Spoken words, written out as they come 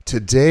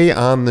Today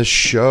on the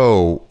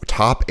show,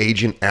 top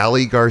agent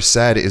Ali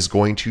Garced is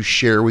going to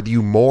share with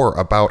you more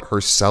about her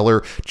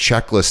seller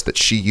checklist that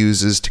she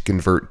uses to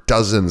convert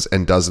dozens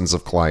and dozens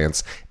of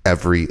clients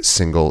every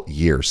single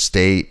year.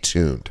 Stay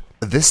tuned.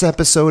 This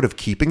episode of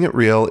Keeping It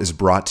Real is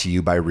brought to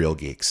you by Real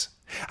Geeks.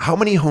 How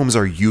many homes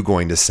are you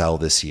going to sell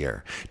this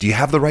year? Do you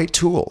have the right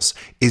tools?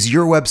 Is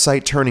your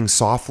website turning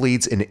soft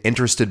leads into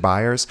interested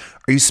buyers?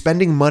 Are you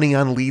spending money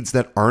on leads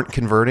that aren't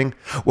converting?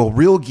 Well,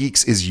 Real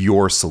Geeks is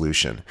your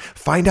solution.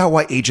 Find out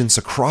why agents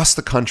across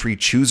the country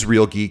choose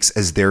Real Geeks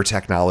as their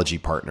technology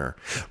partner.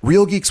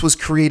 Real Geeks was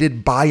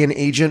created by an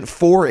agent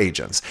for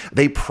agents.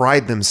 They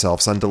pride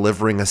themselves on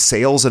delivering a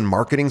sales and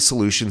marketing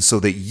solution so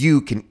that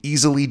you can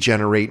easily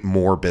generate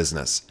more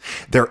business.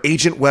 Their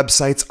agent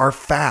websites are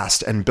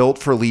fast and built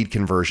for lead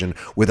conversion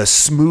with a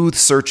smooth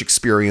search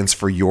experience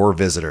for your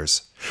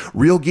visitors.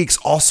 Real Geeks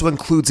also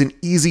includes an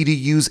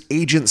easy-to-use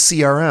agent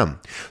CRM.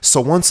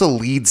 So once a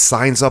lead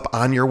signs up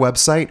on your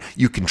website,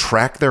 you can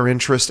track their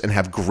interest and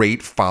have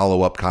great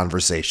follow-up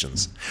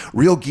conversations.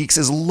 Real Geeks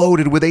is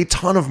loaded with a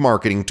ton of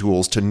marketing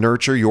tools to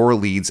nurture your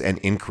leads and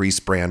increase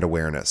brand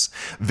awareness.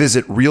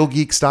 Visit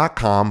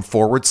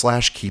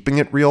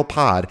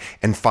realgeeks.com/keepingitrealpod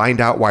and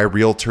find out why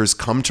realtors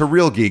come to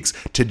Real Geeks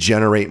to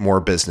generate more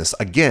business.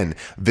 Again,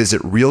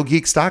 visit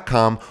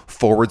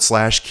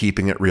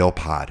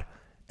realgeeks.com/keepingitrealpod.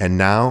 And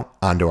now,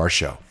 on to our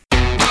show.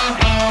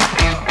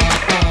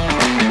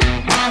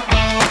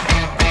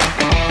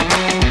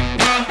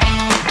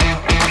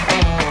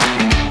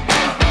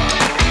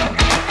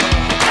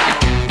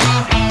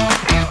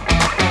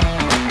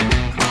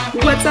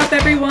 What's up,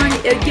 everyone?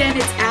 Again,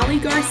 it's Ali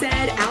Garced,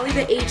 Ali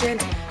the agent,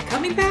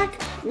 coming back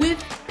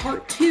with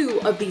part 2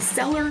 of the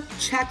seller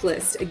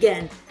checklist.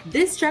 Again,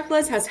 this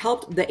checklist has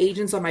helped the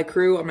agents on my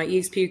crew, on my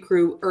EXP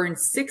crew, earn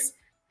 6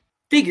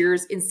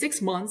 figures in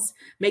 6 months,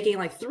 making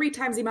like 3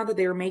 times the amount that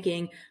they were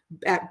making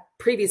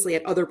previously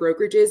at other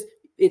brokerages.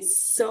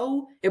 It's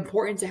so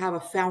important to have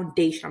a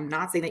foundation. I'm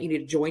not saying that you need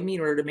to join me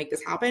in order to make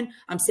this happen.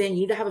 I'm saying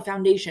you need to have a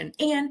foundation,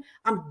 and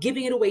I'm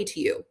giving it away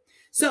to you.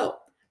 So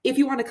if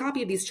you want a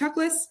copy of these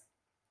checklists,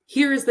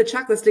 here is the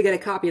checklist to get a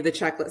copy of the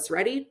checklist.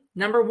 Ready?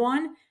 Number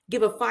 1,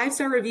 give a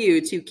 5-star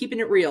review to Keeping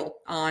It Real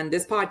on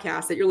this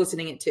podcast that you're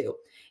listening it to.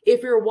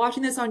 If you're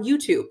watching this on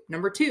YouTube,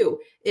 number 2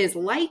 is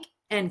like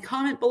and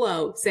comment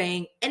below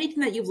saying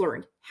anything that you've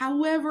learned.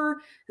 However,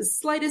 the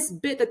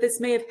slightest bit that this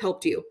may have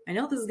helped you. I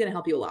know this is going to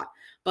help you a lot,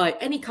 but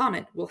any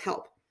comment will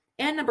help.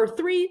 And number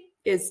 3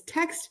 is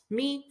text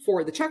me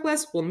for the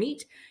checklist. We'll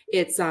meet.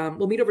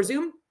 We'll meet over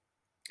Zoom.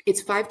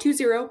 It's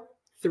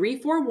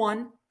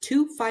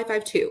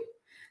 520-341-2552.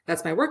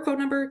 That's my work phone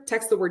number.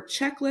 Text the word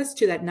checklist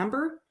to that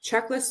number.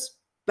 Checklist,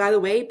 by the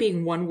way,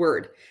 being one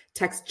word.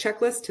 Text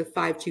checklist to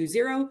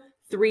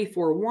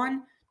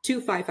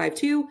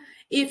 520-341-2552.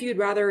 If you'd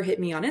rather hit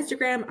me on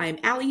Instagram, I'm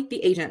Ali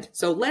the agent.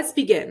 So let's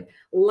begin.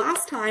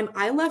 Last time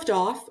I left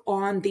off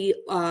on the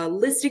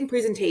listing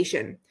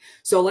presentation.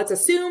 So let's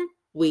assume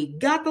we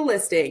got the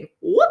listing.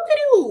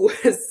 Whoop-de-doo!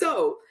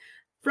 So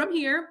from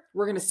here,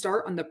 we're going to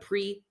start on the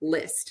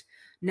pre-list.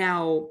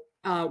 Now,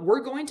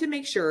 we're going to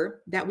make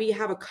sure that we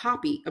have a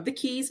copy of the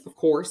keys, of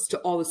course, to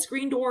all the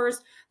screen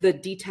doors, the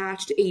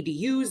detached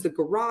ADUs, the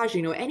garage,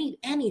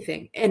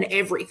 anything and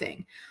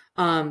everything.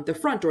 The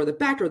front door, the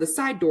back door, the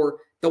side door,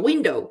 the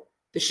window,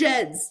 the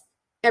sheds,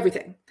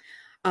 everything.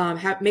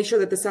 Make sure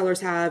that the sellers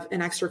have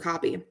an extra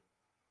copy.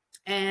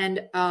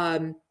 And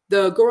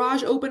the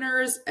garage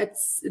openers,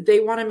 they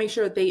want to make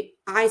sure that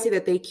I say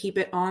that they keep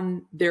it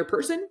on their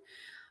person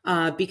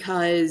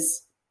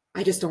because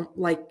I don't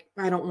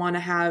want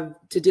to have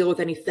to deal with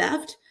any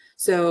theft.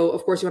 So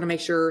of course you want to make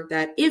sure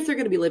that if they're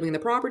going to be living in the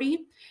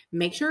property,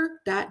 make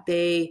sure that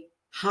they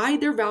hide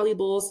their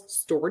valuables,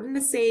 store it in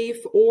a safe,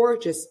 or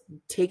just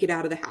take it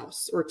out of the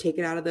house or take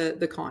it out of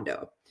the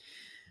condo.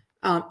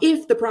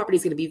 If the property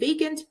is going to be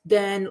vacant,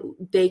 then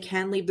they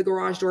can leave the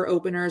garage door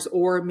openers,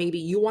 or maybe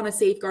you want to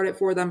safeguard it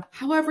for them.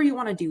 However you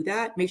want to do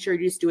that, make sure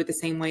you just do it the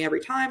same way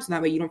every time. So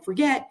that way you don't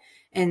forget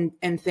and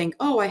think,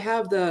 oh, I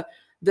have the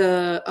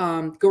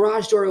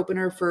garage door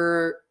opener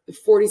for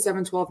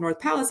 4712 North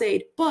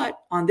Palisade, but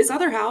on this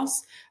other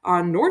house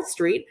on North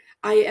Street,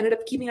 I ended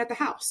up keeping it at the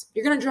house.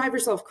 You're going to drive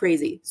yourself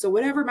crazy. So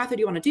whatever method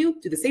you want to do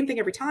the same thing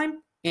every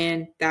time.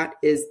 And that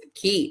is the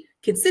key.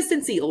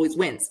 Consistency always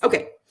wins.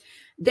 Okay.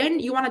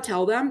 Then you want to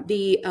tell them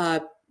the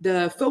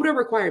photo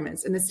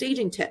requirements and the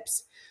staging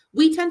tips.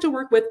 We tend to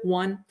work with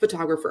one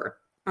photographer.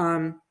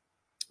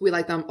 We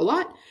like them a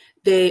lot.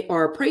 They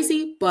are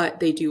pricey,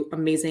 but they do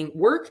amazing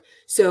work.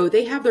 So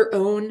they have their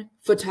own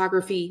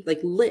photography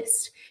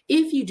list.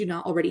 If you do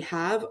not already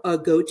have a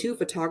go-to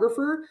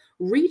photographer,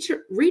 reach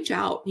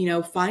out,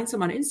 find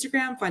some on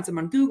Instagram, find some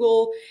on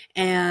Google,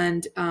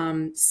 and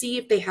see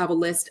if they have a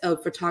list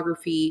of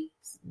photography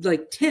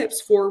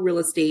tips for real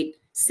estate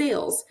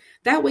sales.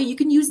 That way you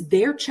can use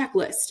their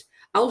checklist.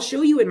 I'll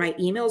show you in my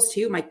emails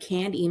too, my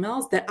canned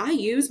emails, that I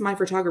use my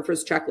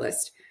photographer's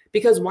checklist.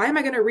 Because why am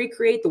I going to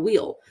recreate the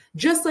wheel?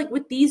 Just like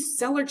with these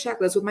seller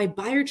checklists, with my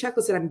buyer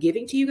checklist that I'm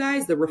giving to you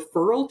guys, the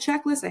referral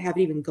checklist, I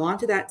haven't even gone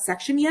to that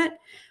section yet.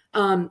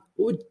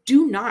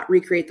 Do not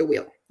recreate the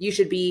wheel. You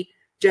should be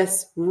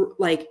just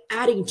like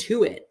adding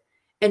to it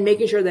and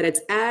making sure that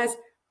it's as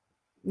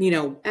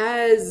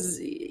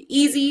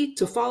easy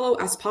to follow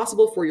as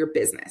possible for your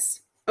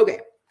business. Okay.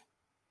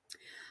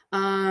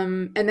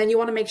 And then you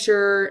want to make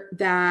sure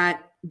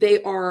that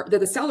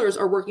the sellers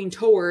are working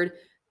toward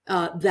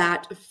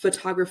that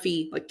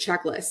photography like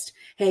checklist.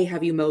 Hey,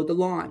 have you mowed the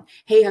lawn?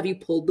 Hey, have you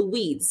pulled the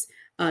weeds?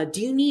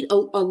 Do you need a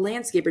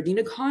landscaper? Do you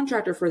need a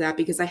contractor for that?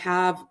 Because I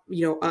have,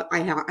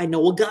 I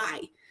know a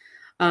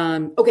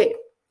guy. Okay,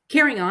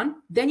 carrying on.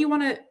 Then you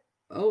want to,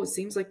 it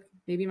seems like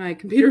maybe my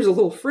computer's a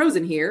little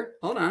frozen here.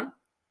 Hold on.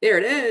 There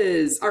it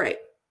is. All right.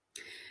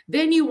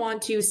 Then you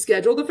want to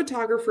schedule the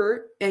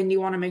photographer, and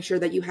you want to make sure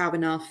that you have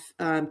enough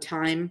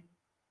time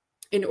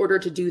in order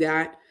to do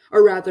that,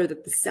 or rather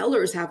that the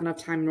sellers have enough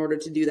time in order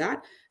to do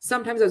that.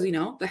 Sometimes, as you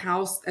know, the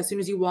house, as soon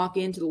as you walk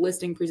into the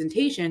listing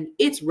presentation,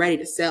 it's ready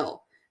to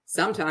sell.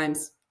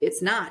 Sometimes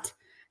it's not.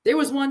 There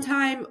was one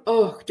time,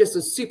 just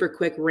a super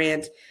quick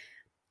rant,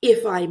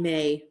 if I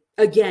may.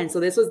 Again, so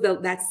this was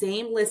that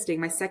same listing,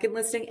 my second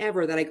listing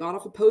ever that I got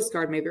off a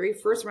postcard, my very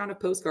first round of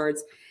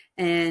postcards,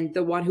 and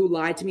the one who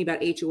lied to me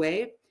about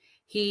HOA,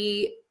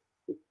 he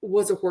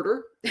was a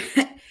hoarder.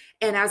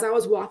 And as I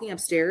was walking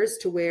upstairs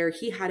to where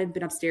he hadn't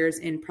been upstairs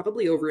in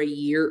probably over a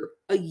year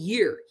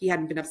he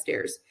hadn't been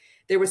upstairs.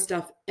 There was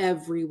stuff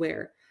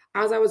everywhere.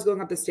 As I was going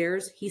up the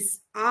stairs,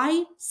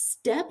 I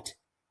stepped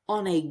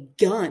on a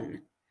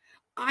gun.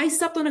 I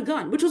stepped on a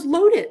gun, which was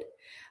loaded.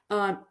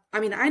 I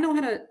know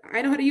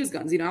how to use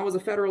guns. I was a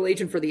federal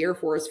agent for the Air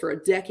Force for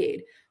a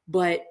decade,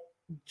 but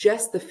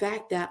just the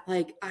fact that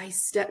I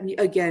stepped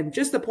again,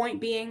 just the point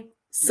being,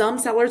 some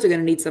sellers are going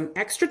to need some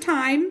extra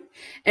time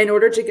in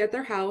order to get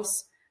their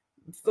house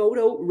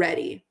photo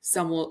ready.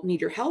 Some will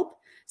need your help.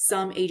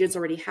 Some agents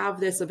already have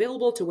this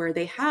available to where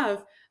they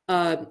have,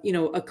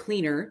 a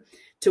cleaner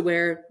to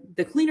where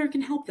the cleaner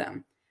can help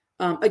them.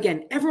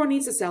 Again, everyone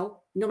needs to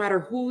sell, no matter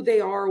who they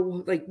are,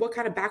 like what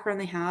kind of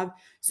background they have.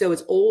 So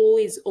it's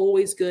always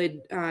good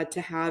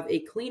to have a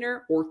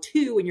cleaner or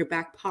two in your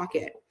back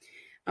pocket.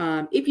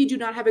 If you do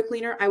not have a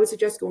cleaner, I would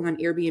suggest going on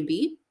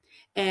Airbnb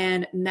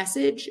and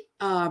message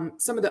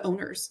some of the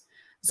owners.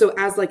 So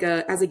as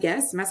a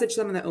guest, message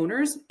some of the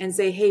owners and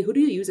say, hey, who do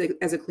you use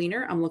as a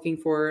cleaner? I'm looking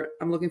for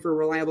a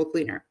reliable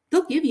cleaner.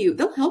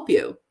 They'll help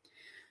you.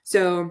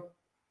 So,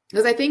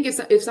 because I think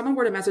if someone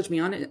were to message me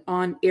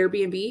on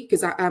Airbnb,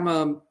 because I'm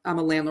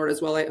a landlord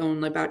as well, I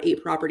own about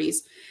 8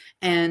 properties.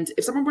 And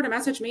if someone were to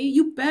message me,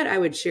 you bet I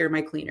would share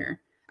my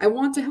cleaner. I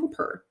want to help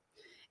her.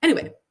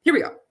 Anyway, here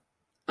we go.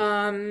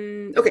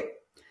 Okay.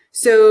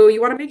 So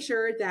you want to make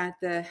sure that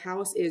the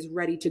house is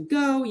ready to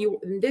go.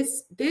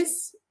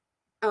 This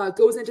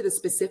goes into the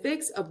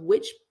specifics of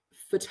which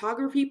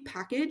photography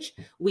package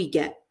we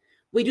get.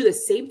 We do the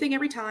same thing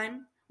every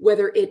time,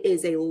 whether it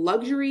is a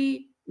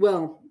luxury.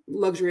 Well,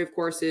 luxury, of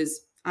course,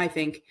 is, I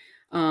think,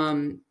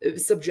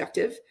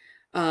 subjective.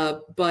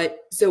 But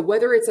so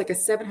whether it's like a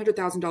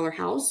 $700,000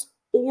 house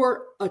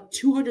or a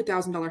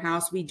 $200,000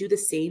 house, we do the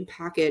same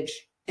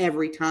package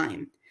every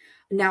time.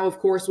 Now, of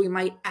course, we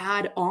might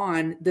add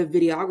on the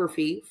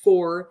videography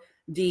for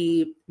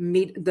the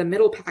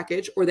middle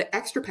package or the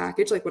extra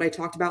package, like what I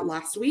talked about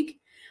last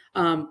week.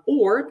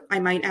 Or I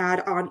might add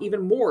on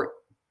even more,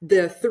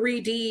 the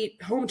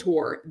 3D home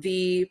tour,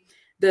 the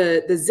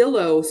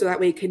Zillow, so that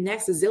way it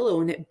connects to Zillow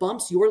and it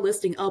bumps your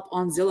listing up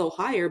on Zillow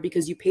higher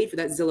because you paid for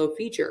that Zillow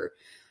feature.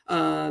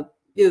 The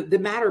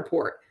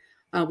Matterport,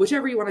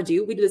 whichever you want to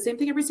do. We do the same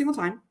thing every single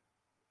time.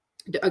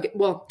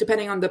 Well,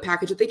 depending on the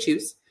package that they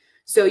choose.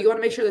 So you want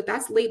to make sure that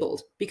that's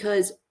labeled,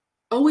 because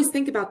always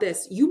think about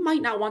this. You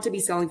might not want to be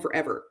selling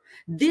forever.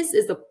 This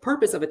is the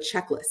purpose of a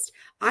checklist.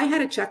 I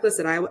had a checklist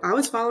that I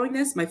was following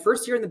this my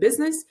first year in the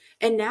business.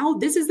 And now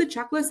this is the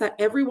checklist that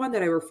everyone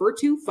that I refer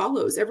to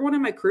follows. Everyone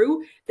in my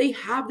crew, they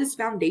have this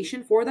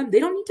foundation for them. They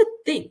don't need to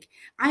think.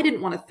 I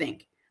didn't want to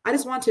think. I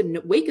just want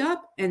to wake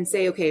up and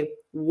say, okay,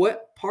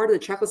 what part of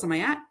the checklist am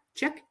I at?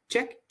 Check,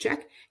 check,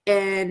 check.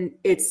 And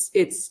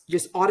it's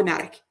just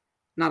automatic.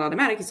 Not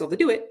automatic. You still have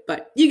to do it,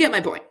 but you get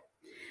my point.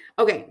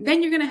 Okay,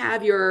 then you're going to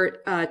have your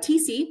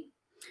TC,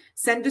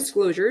 send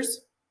disclosures.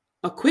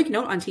 A quick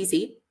note on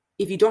TC.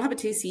 If you don't have a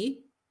TC,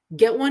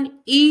 get one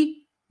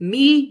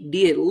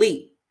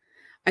immediately.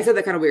 I said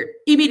that kind of weird.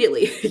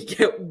 Immediately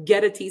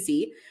get a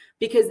TC,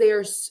 because they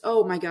are,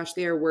 oh my gosh,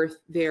 they are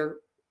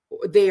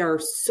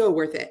so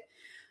worth it.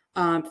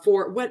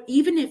 For what,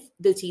 even if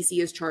the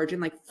TC is charging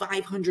like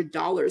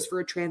 $500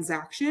 for a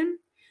transaction,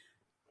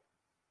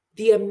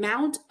 the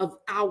amount of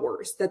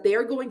hours that they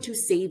are going to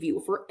save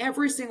you for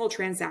every single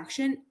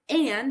transaction,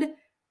 and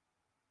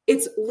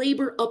it's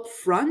labor up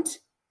front,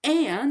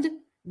 and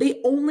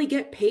they only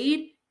get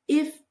paid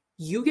if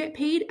you get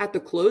paid at the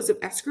close of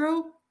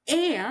escrow,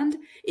 and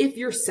if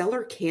your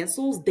seller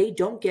cancels, they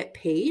don't get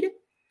paid.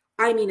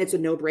 I mean, it's a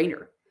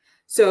no-brainer.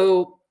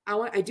 So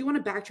I do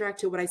want to backtrack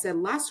to what I said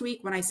last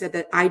week when I said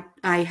that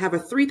I have a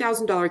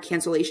 $3,000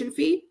 cancellation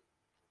fee.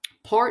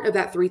 Part of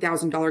that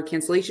 $3,000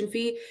 cancellation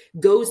fee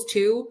goes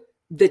to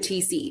the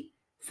TC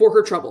for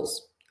her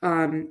troubles.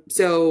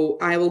 So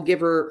I will give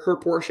her her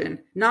portion.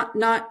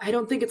 I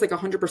don't think it's like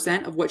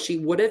 100% of what she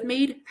would have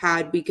made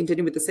had we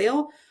continued with the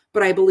sale,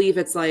 but I believe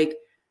it's like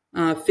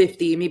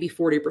 50, maybe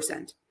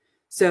 40%.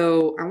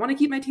 So I want to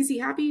keep my TC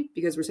happy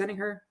because we're sending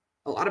her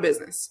a lot of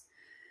business.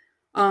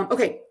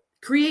 Okay,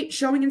 create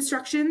showing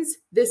instructions.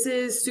 This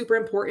is super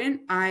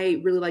important.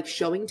 I really like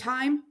showing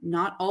time.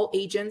 Not all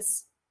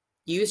agents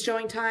use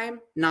showing time.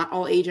 Not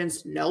all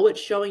agents know what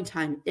showing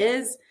time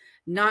is.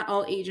 Not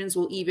all agents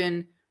will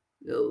even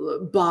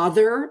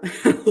bother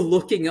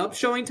looking up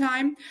showing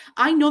time.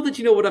 I know that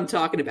you know what I'm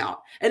talking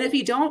about. And if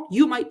you don't,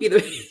 you might be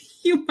the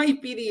you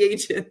might be the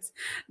agent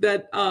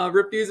that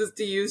refuses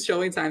to use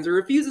showing times or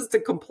refuses to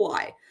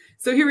comply.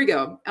 So here we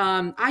go.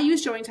 I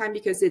use showing time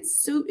because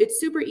it's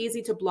super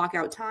easy to block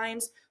out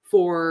times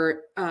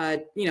for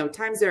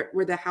times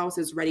where the house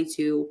is ready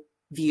to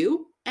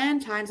view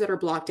and times that are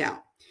blocked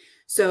out.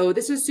 So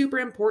this is super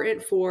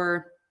important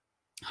for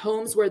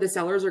homes where the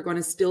sellers are going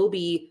to still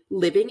be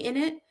living in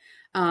it.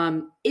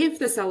 If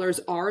the sellers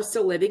are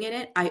still living in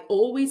it, I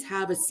always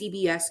have a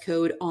CBS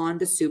code on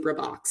the Supra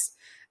box.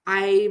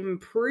 I'm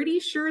pretty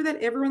sure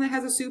that everyone that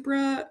has a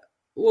Supra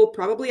will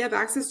probably have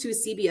access to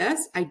CBS.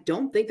 I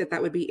don't think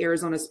that would be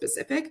Arizona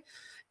specific,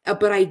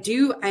 but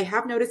I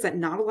have noticed that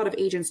not a lot of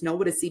agents know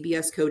what a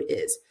CBS code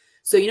is.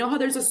 So you know how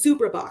there's a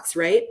Supra box,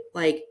 right?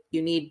 Like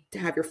you need to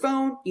have your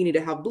phone, you need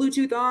to have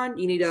Bluetooth on,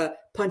 you need to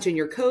punch in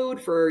your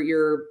code for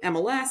your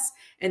MLS,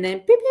 and then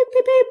beep, beep,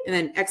 beep, beep, and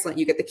then excellent,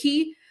 you get the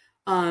key.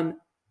 Having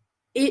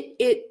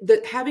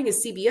a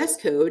CBS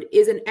code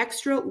is an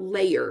extra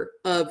layer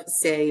of,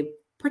 say,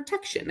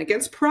 protection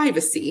against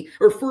privacy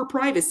or for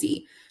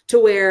privacy to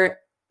where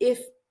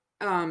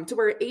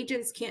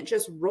agents can't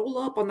just roll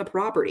up on the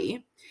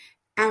property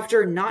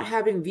after not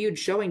having viewed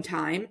showing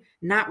time,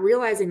 not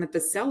realizing that the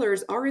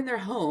sellers are in their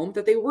home,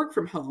 that they work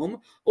from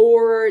home,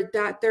 or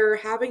that they're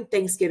having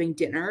Thanksgiving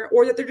dinner,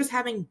 or that they're just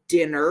having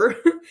dinner.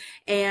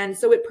 And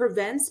so it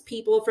prevents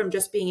people from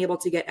just being able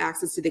to get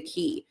access to the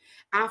key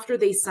after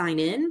they sign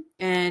in.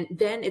 And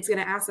then it's going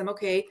to ask them,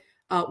 okay,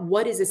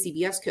 what is a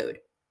CBS code?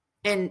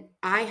 And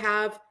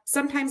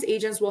sometimes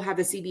agents will have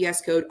the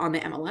CBS code on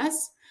the MLS.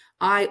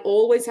 I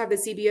always have the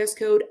CBS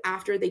code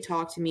after they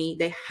talk to me.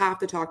 They have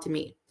to talk to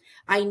me.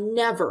 I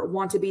never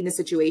want to be in a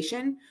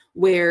situation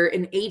where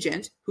an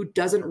agent who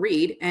doesn't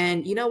read,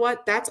 and you know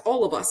what, that's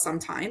all of us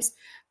sometimes,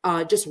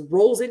 just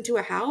rolls into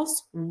a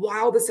house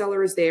while the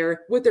seller is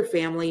there with their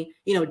family,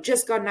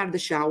 just gotten out of the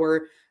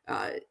shower.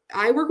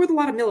 I work with a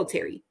lot of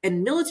military,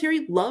 and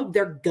military love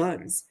their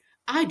guns.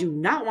 I do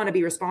not want to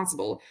be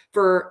responsible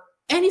for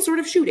any sort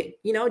of shooting,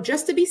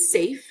 just to be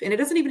safe. And it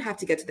doesn't even have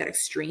to get to that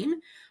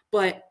extreme,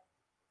 but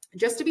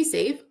just to be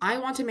safe, I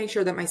want to make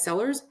sure that my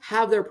sellers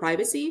have their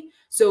privacy.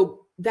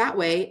 So that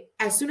way,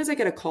 as soon as I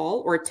get a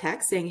call or a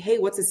text saying, hey,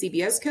 what's a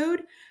CBS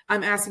code?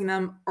 I'm asking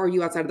them, are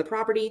you outside of the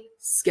property?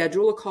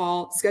 Schedule a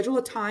call, schedule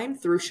a time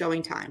through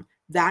showing time.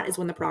 That is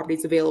when the property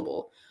is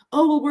available.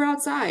 Oh, well, we're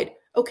outside.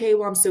 Okay,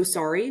 well, I'm so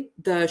sorry.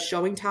 The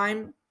showing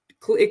time,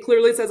 it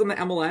clearly says on the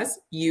MLS,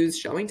 use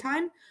showing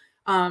time.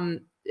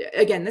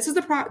 Again, this is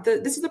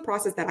the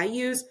process that I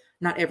use.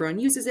 Not everyone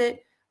uses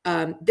it.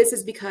 This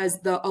is because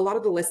a lot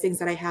of the listings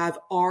that I have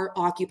are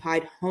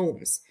occupied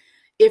homes.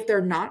 If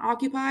they're not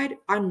occupied,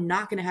 I'm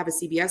not going to have a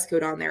CBS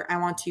code on there. I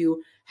want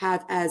to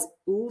have as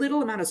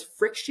little amount of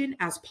friction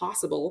as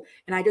possible.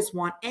 And I just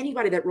want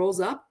anybody that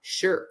rolls up,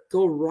 sure,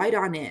 go right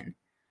on in.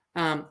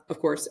 Of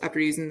course,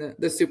 after using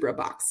the Supra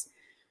box.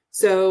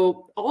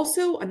 So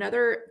also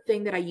another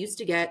thing that I used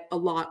to get a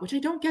lot, which I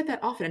don't get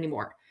that often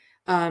anymore,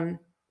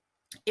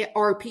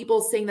 are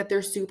people saying that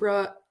their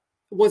Supra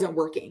wasn't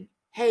working.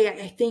 Hey,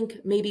 I think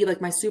maybe like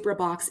my Supra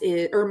box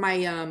or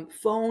my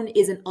phone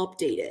isn't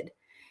updated.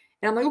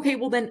 And I'm like, okay,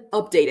 well then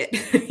update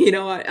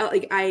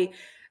it.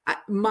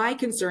 My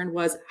concern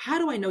was, how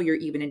do I know you're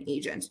even an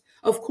agent?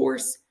 Of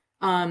course,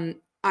 I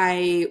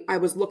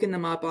was looking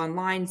them up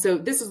online. So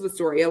this is the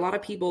story. A lot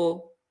of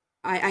people,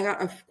 I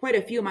got quite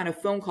a few amount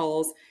of phone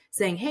calls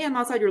saying, hey, I'm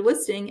outside your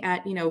listing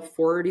at,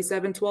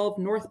 4712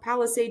 North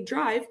Palisade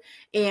Drive.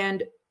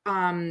 And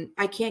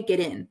I can't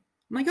get in.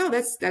 I'm like, oh,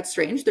 that's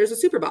strange. There's a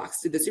Supra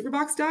box. Did the Supra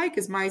box die?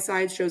 Because my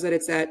side shows that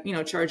it's at,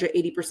 charge at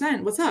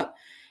 80%. What's up?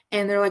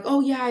 And they're like,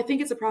 oh yeah, I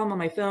think it's a problem on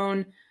my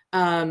phone.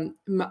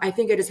 I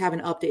think I just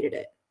haven't updated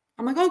it.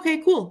 I'm like, okay,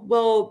 cool.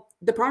 Well,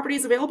 the property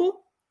is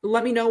available.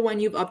 Let me know when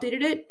you've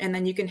updated it, and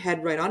then you can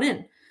head right on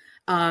in.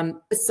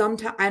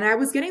 Sometimes, and I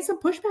was getting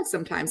some pushback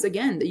sometimes.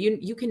 Again,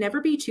 you can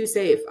never be too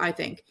safe, I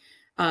think.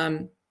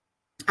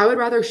 I would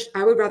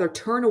rather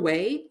turn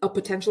away a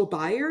potential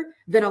buyer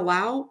than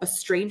allow a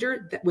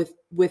stranger that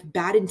with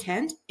bad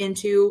intent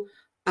into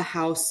a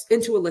house,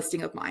 into a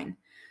listing of mine.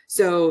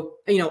 So,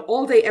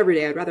 all day, every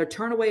day, I'd rather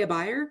turn away a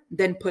buyer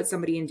than put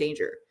somebody in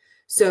danger.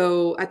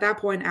 So at that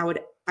point, I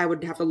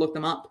would have to look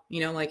them up,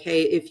 like,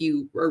 hey, if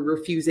you are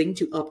refusing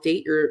to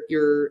update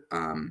your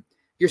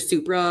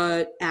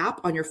Supra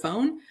app on your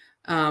phone,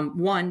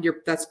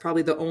 that's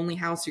probably the only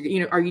house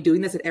are you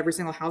doing this at every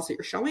single house that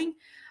you're showing?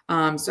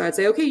 So I'd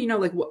say, okay,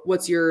 like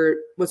what's your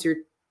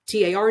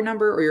TAR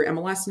number or your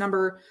MLS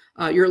number,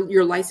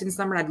 your license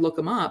number, and I'd look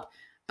them up.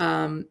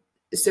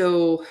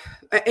 So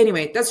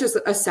anyway, that's just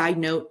a side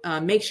note.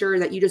 Make sure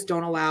that you just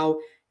don't allow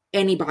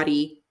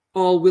anybody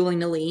all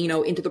willy-nilly,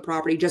 into the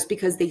property just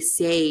because they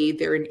say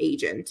they're an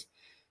agent.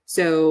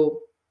 So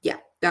yeah,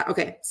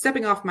 okay.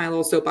 Stepping off my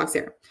little soapbox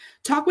there.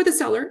 Talk with the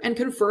seller and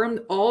confirm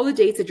all the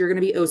dates that you're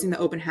going to be hosting the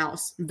open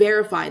house.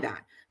 Verify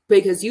that,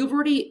 because you've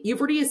already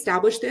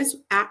established this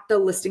at the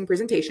listing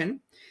presentation.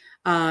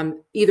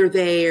 Either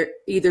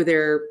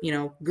they're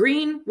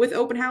green with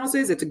open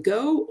houses, it's a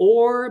go,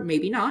 or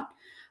maybe not.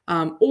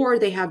 Or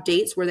they have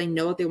dates where they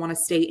know that they want to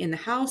stay in the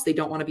house. They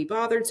don't want to be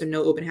bothered. So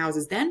no open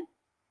houses then.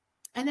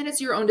 And then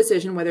it's your own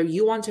decision whether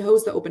you want to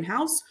host the open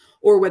house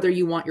or whether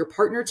you want your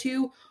partner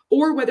to,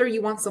 or whether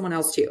you want someone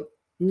else to.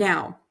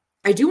 Now,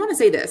 I do want to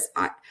say this.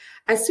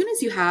 As soon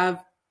as you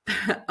have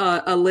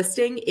a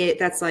listing,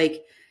 that's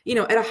like,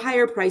 at a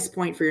higher price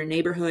point for your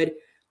neighborhood,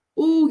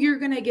 you're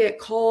going to get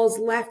calls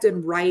left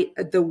and right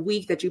the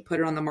week that you put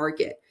it on the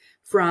market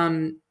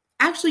from,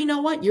 actually, you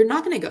know what? You're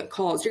not going to get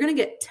calls. You're going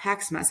to get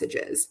text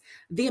messages.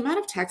 The amount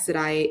of texts that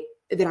I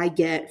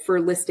get for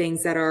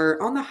listings that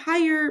are on the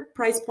higher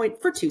price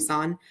point for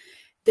Tucson,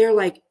 they're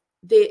like,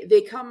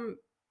 they come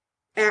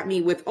at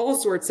me with all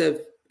sorts of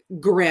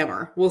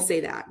grammar. We'll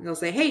say that. And they'll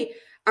say, hey,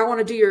 I want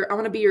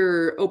to be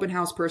your open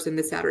house person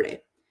this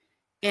Saturday.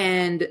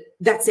 And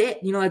that's it.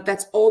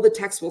 That's all the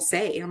text will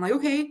say. And I'm like,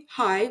 okay,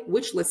 hi,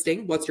 which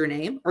listing? What's your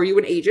name? Are you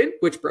an agent?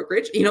 Which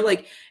brokerage?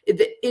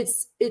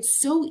 It's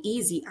so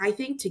easy, I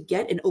think, to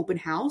get an open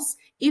house.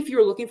 If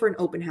you're looking for an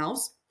open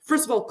house,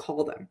 first of all,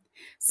 call them.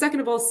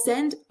 Second of all,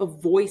 send a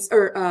voice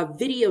or a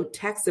video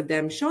text of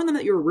them, showing them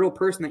that you're a real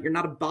person, that you're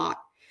not a bot.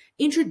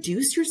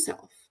 Introduce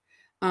yourself.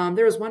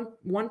 There was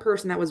one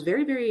person that was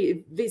very,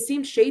 very, they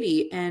seemed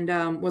shady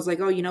and was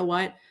like, oh, you know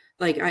what?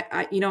 Like,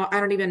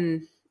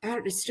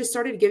 it's just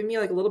started giving me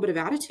like a little bit of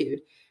attitude.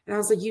 And I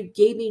was like, you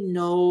gave me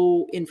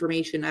no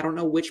information. I don't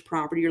know which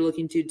property you're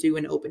looking to do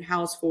an open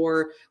house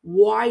for.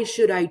 Why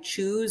should I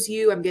choose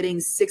you? I'm getting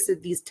 6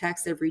 of these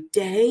texts every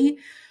day.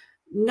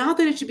 Not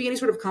that it should be any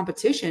sort of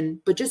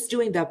competition, but just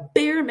doing the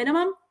bare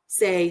minimum,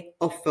 say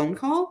a phone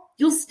call,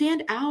 you'll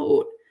stand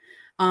out.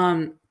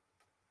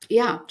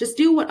 Just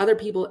do what other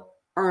people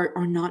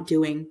are not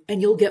doing, and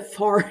you'll get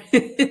far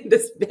in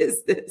this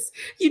business.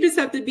 You just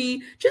have to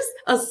be just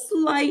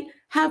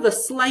have a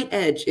slight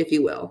edge, if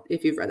you will,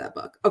 if you've read that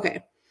book.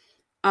 Okay.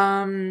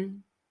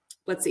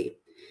 Let's see.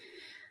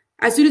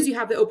 As soon as you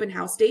have the open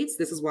house dates,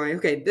 this is why,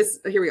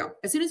 here we go.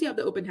 As soon as you have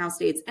the open house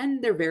dates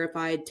and they're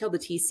verified, tell the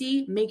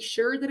TC, make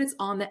sure that it's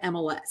on the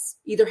MLS.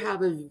 Either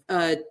have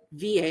a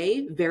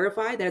VA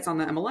verify that it's on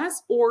the MLS,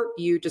 or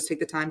you just take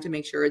the time to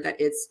make sure that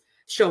it's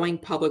showing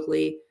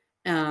publicly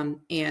and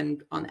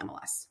on the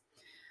MLS.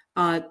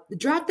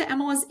 Draft the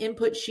MLS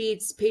input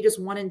sheets, pages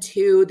 1 and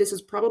 2. This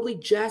is probably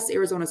just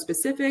Arizona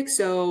specific.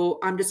 So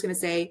I'm just going to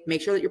say,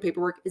 make sure that your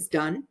paperwork is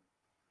done.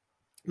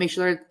 Make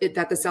sure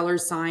that the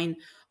sellers sign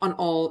on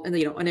all, and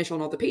initial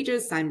on all the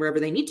pages, sign wherever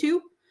they need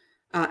to.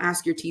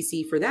 Ask your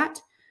TC for that.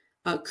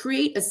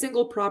 Create a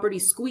single property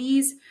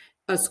squeeze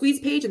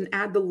page and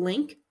add the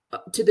link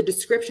to the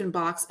description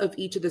box of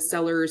each of the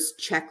sellers'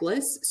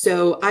 checklists.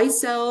 So I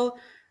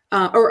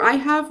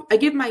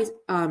give my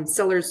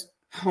sellers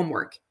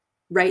homework,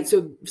 right?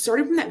 So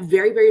starting from that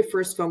very, very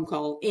first phone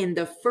call in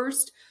the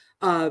first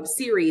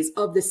series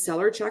of the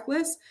seller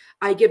checklist,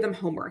 I give them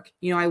homework.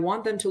 I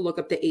want them to look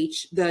up the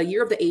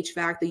year of the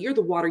HVAC, the year of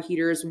the water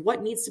heaters,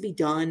 what needs to be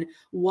done.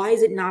 Why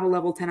is it not a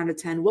level 10 out of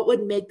 10? What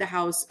would make the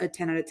house a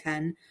 10 out of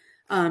 10?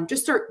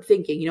 Just start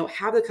thinking,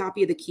 have the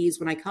copy of the keys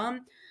when I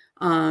come,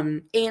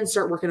 and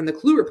start working on the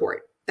clue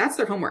report. That's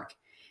their homework.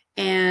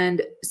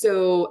 And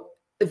so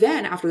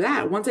then after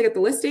that, once I get the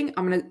listing,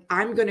 I'm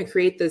going to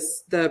create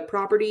the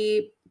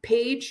property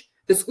page,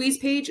 the squeeze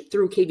page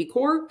through KV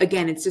Core.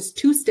 Again, it's just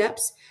 2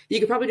 steps. You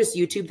could probably just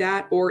YouTube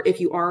that, or if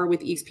you are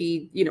with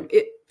EXP,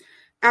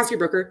 ask your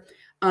broker.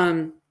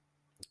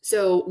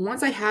 So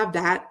once I have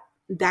that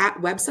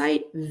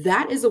website,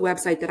 that is a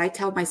website that I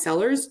tell my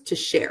sellers to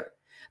share.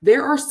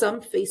 There are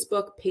some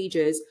Facebook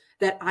pages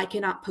that I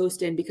cannot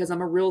post in because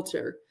I'm a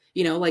realtor.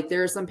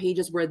 There are some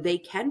pages where they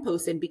can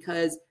post in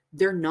because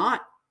they're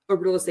not a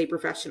real estate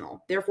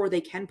professional. Therefore,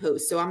 they can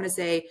post. So I'm going to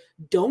say,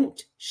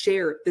 don't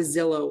share the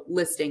Zillow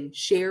listing.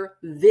 Share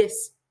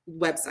this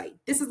website.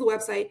 This is the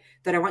website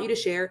that I want you to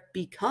share,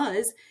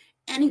 because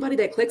anybody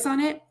that clicks on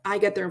it, I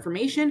get their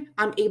information.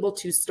 I'm able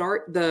to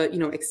start the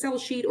Excel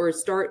sheet or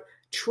start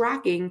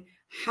tracking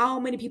how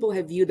many people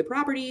have viewed the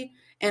property,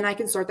 and I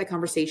can start that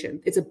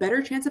conversation. It's a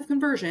better chance of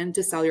conversion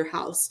to sell your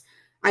house.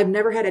 I've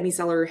never had any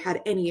seller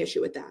had any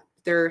issue with that.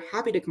 They're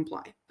happy to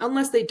comply,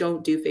 unless they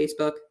don't do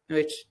Facebook,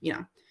 which,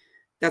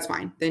 that's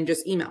fine. Then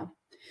just email.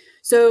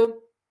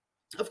 So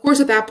of course,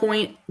 at that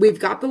point, we've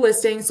got the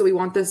listing. So we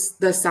want the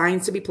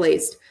signs to be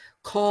placed.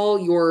 call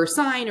your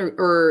sign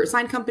or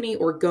sign company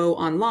or go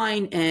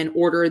online and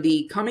order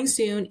the coming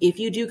soon. If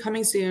you do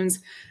coming soons,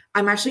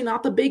 I'm actually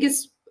not the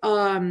biggest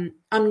I'm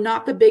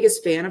not the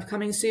biggest fan of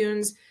coming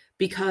soons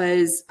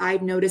because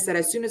I've noticed that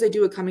as soon as I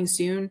do a coming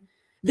soon,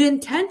 the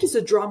intent is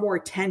to draw more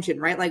attention,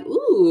 right? Like,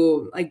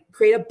 ooh, like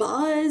create a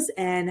buzz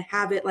and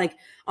have it like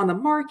on the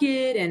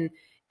market and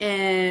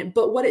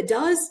but what it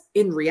does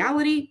in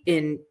reality,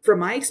 in from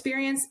my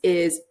experience,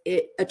 is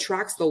it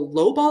attracts the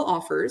lowball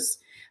offers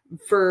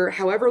for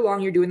however long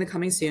you're doing the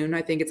coming soon.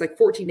 I think it's like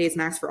 14 days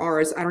max for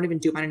ours. I don't even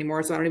do mine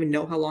anymore, so I don't even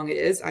know how long it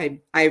is.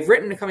 I've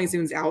written the coming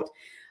soons out.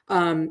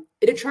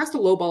 It attracts the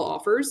lowball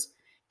offers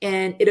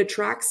and it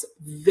attracts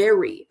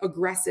very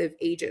aggressive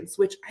agents,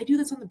 which I do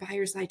this on the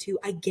buyer side too.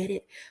 I get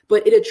it,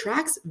 but it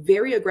attracts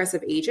very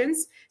aggressive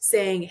agents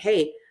saying,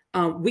 "Hey,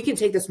 we can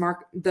take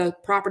the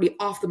property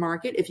off the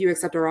market if you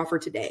accept our offer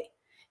today."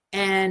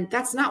 And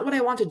that's not what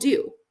I want to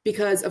do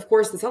because, of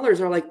course, the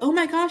sellers are like, "Oh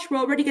my gosh, we're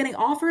already getting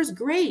offers.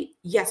 Great.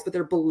 Yes, but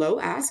they're below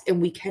ask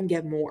and we can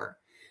get more."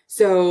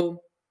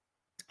 So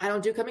I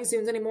don't do coming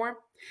soons anymore.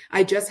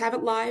 I just have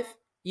it live.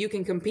 You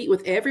can compete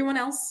with everyone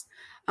else.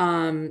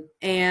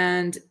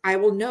 And I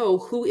will know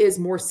who is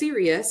more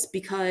serious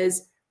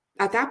because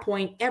at that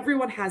point,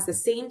 everyone has the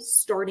same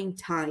starting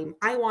time.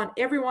 I want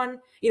everyone,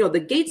 the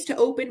gates to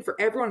open for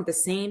everyone at the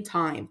same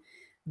time.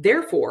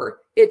 Therefore,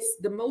 it's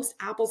the most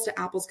apples to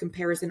apples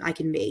comparison I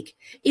can make.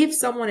 If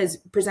someone is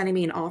presenting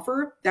me an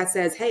offer that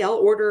says, "Hey,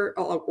 I'll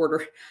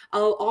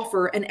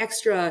offer an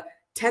extra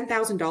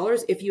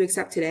 $10,000 if you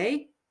accept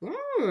today,"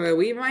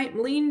 we might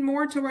lean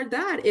more toward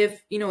that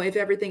if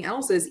everything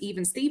else is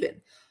even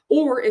Steven.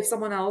 Or if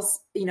someone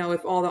else,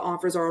 if all the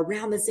offers are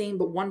around the same,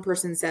 but one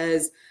person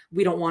says,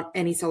 "We don't want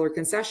any seller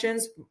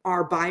concessions.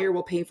 Our buyer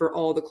will pay for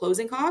all the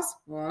closing costs."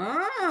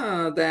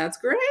 That's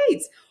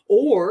great.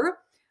 Or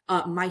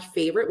my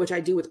favorite, which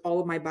I do with all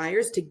of my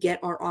buyers to get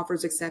our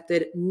offers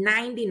accepted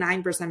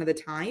 99% of the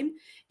time,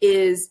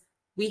 is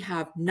we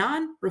have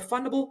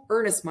non-refundable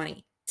earnest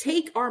money.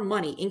 Take our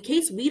money. In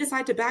case we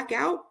decide to back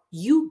out,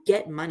 you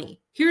get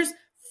money. Here's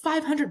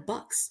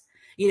 $500.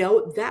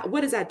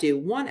 What does that do?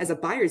 One, as a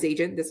buyer's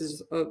agent, this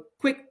is a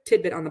quick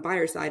tidbit on the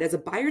buyer side. As a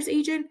buyer's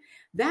agent,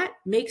 that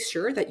makes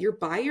sure that your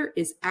buyer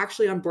is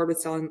actually on board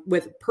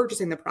with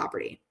purchasing the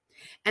property.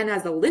 And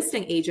as a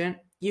listing agent,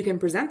 you can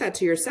present that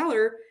to your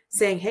seller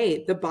saying,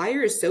 "Hey, the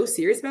buyer is so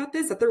serious about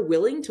this that they're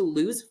willing to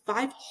lose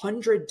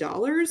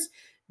 $500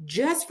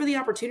 just for the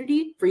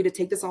opportunity for you to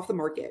take this off the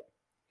market."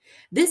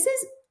 This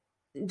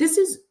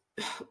is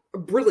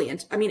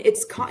brilliant. I mean,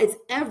 it's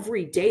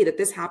every day that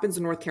this happens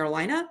in North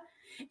Carolina.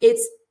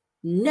 It's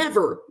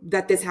never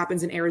that this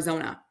happens in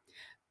Arizona.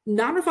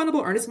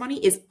 Non-refundable earnest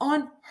money is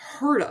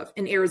unheard of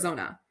in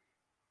Arizona.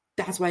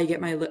 That's why I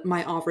get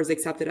my offers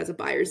accepted as a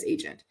buyer's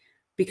agent,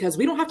 because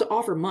we don't have to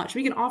offer much.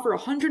 We can offer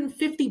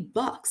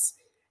 $150.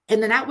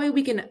 And then that way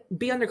we can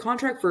be under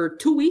contract for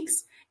 2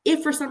 weeks.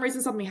 If for some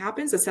reason something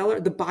happens,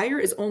 the buyer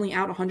is only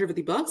out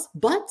 $150,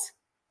 but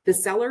the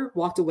seller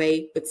walked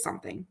away with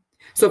something.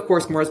 So of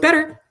course, more is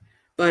better.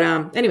 But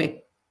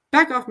anyway,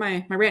 back off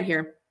my rant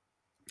here.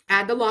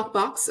 Add the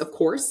lockbox, of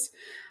course.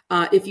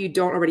 If you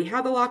don't already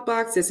have the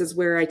lockbox, this is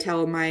where I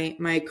tell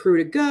my crew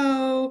to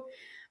go.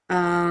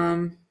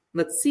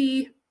 Let's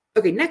see.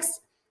 Okay,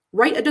 next,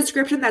 write a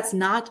description that's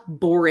not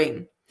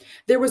boring.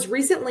 There was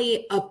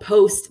recently a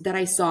post that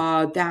I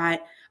saw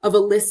of a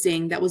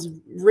listing that was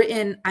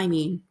written,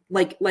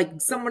 like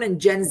someone in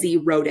Gen Z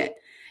wrote it.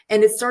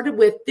 And it started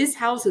with, "This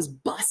house is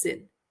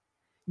bussin'."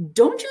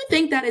 Don't you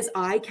think that is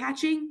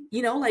eye-catching?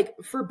 Like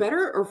for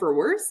better or for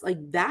worse,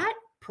 like that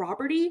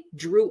property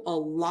drew a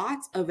lot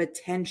of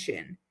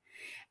attention.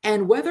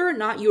 And whether or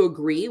not you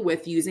agree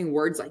with using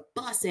words like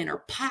bussin' or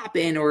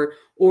poppin' or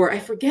I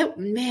forget,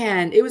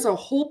 man, it was a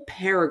whole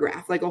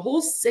paragraph, like a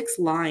whole 6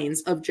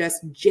 lines of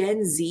just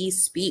Gen Z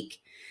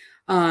speak.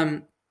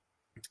 And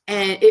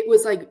it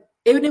was like,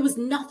 it was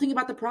nothing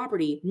about the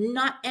property,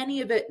 not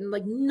any of it. And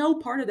like no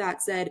part of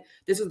that said,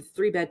 "This is a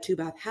 3-bed,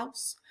 2-bath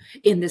house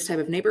in this type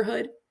of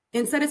neighborhood."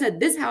 Instead, it said,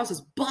 "This house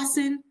is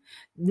bussin',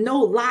 no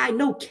lie,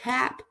 no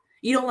cap."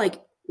 Like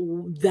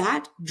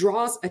that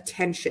draws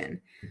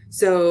attention.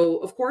 So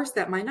of course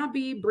that might not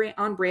be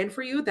on brand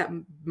for you. That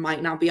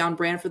might not be on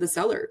brand for the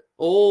seller.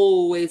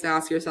 Always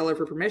ask your seller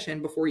for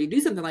permission before you do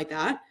something like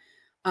that.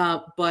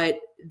 But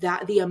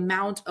that the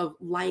amount of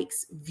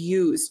likes,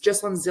 views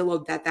just on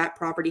Zillow that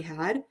property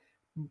had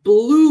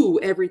blew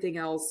everything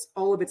else,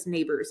 all of its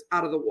neighbors,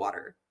 out of the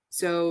water.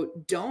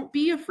 So don't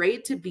be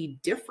afraid to be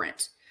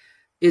different,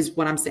 is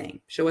what I'm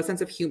saying. Show a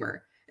sense of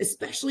humor,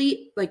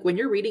 especially like when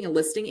you're reading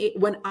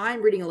when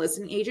I'm reading a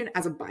listing agent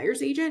as a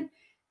buyer's agent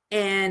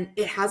and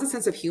it has a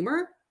sense of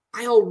humor,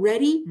 I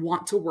already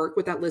want to work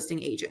with that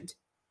listing agent.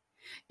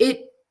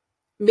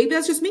 Maybe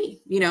that's just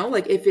me,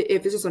 like if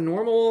it's just a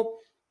normal,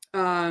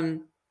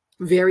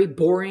 very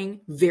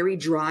boring, very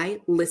dry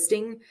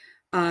listing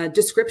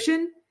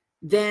description,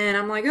 then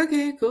I'm like,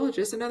 okay, cool.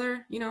 Just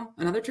another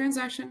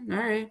transaction. All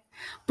right.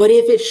 But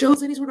if it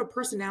shows any sort of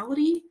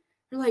personality,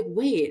 you're like,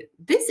 wait,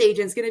 this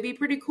agent's going to be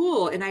pretty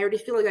cool. And I already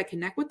feel like I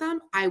connect with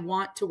them. I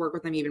want to work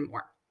with them even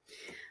more.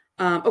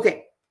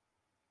 Okay.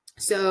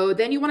 So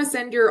then you want to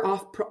send your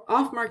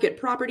off-market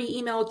property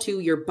email to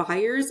your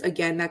buyers.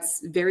 Again,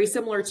 that's very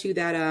similar to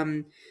that,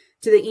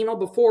 to the email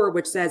before,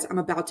 which says, I'm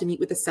about to meet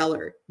with the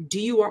seller. Do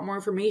you want more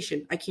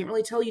information? I can't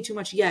really tell you too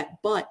much yet,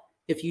 but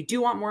if you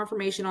do want more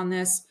information on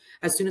this,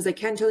 as soon as I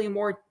can tell you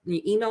more,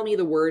 you email me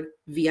the word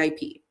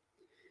VIP.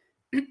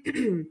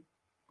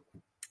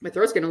 My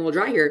throat's getting a little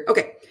dry here.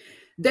 Okay.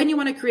 Then you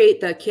want to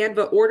create the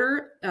Canva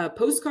order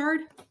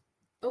postcard.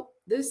 Oh,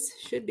 this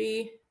should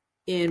be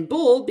in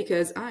bold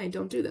because I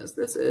don't do this.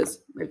 This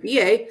is my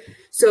VA.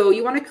 So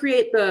you want to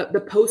create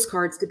the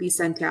postcards to be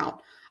sent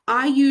out.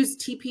 I use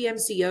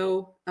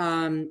TPMCO.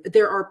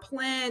 There are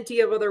plenty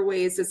of other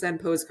ways to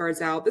send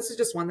postcards out. This is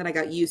just one that I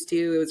got used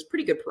to. It was a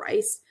pretty good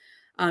price.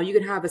 You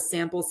can have a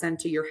sample sent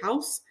to your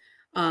house.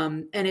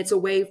 And it's a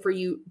way for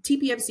you,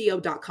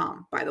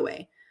 tpmco.com, by the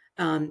way.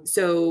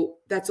 So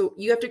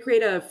you have to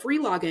create a free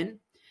login,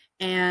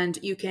 and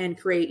you can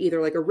create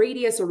either like a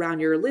radius around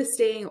your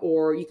listing,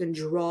 or you can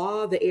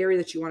draw the area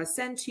that you want to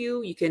send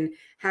to. You can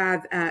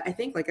have, I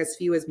think like as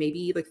few as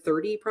maybe like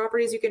 30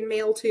 properties you can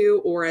mail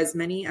to, or as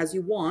many as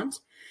you want.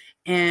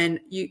 And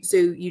so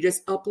you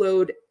just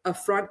upload a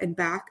front and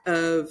back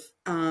of,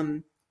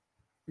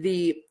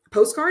 the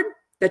postcard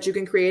that you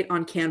can create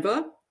on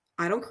Canva.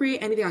 I don't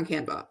create anything on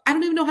Canva. I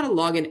don't even know how to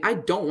log in. I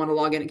don't want to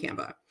log into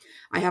Canva.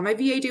 I have my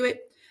VA do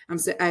it.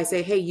 I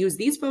say, hey, use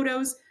these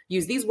photos,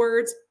 use these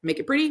words, make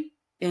it pretty,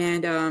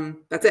 and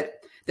that's it.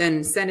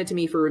 Then send it to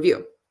me for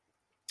review.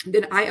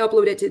 Then I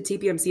upload it to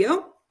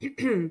TPMCO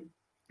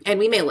and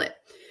we mail it.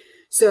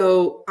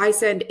 So I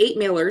send 8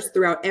 mailers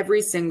throughout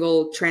every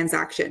single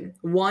transaction.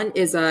 One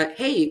is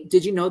hey,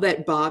 did you know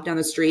that Bob down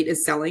the street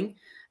is selling?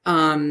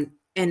 And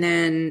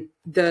then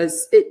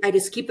I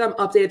just keep them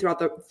updated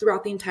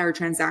throughout the entire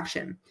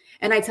transaction.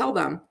 And I tell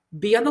them,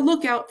 be on the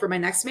lookout for my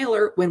next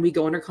mailer when we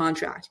go under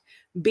contract.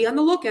 Be on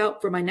the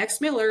lookout for my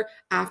next mailer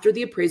after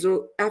the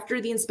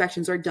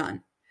inspections are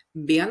done.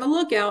 Be on the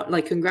lookout,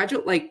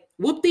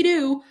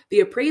 whoop-de-doo,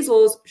 the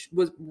appraisals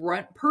was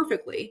run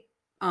perfectly.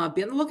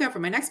 Be on the lookout for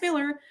my next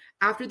mailer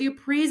after the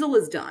appraisal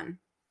is done.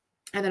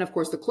 And then of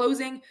course the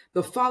closing,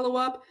 the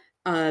follow-up,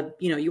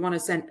 you want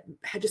to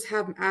just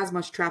have as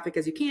much traffic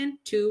as you can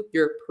to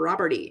your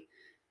property.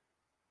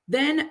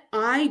 Then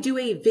I do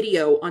a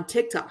video on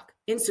TikTok,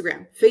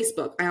 Instagram,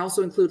 Facebook. I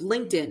also include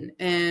LinkedIn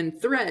and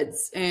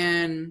Threads,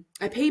 and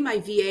I pay my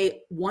VA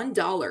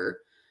 $1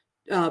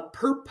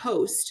 per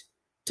post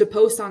to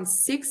post on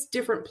 6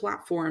 different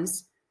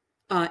platforms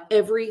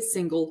every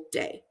single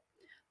day.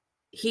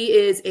 He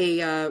is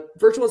a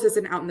virtual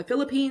assistant out in the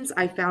Philippines.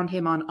 I found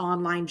him on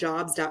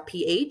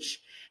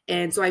onlinejobs.ph.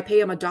 And so I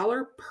pay him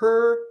 $1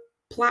 per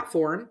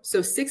platform. So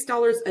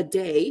 $6 a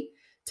day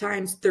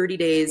times 30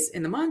 days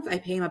in the month. I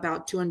pay him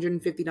about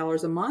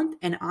 $250 a month.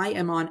 And I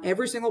am on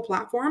every single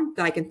platform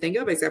that I can think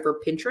of except for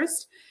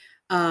Pinterest.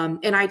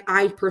 And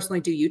I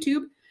personally do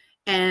YouTube,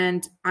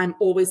 and I'm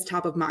always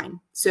top of mind.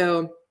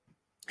 So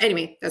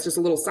anyway, that's just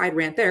a little side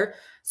rant there.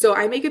 So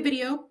I make a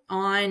video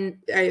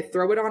I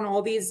throw it on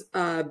all these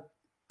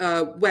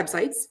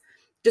websites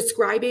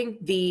describing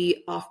the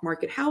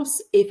off-market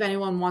house. If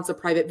anyone wants a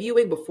private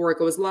viewing before it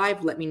goes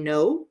live, let me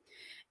know.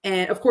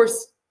 And of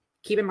course,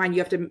 keep in mind,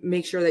 you have to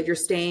make sure that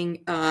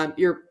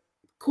you're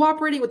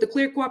cooperating with the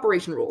clear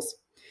cooperation rules.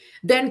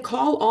 Then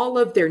call all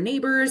of their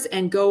neighbors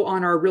and go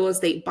on our real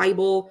estate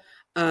Bible.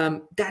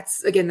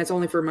 That's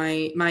only for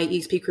my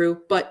EXP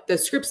crew, but the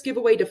scripts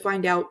giveaway to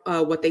find out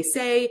what they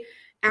say.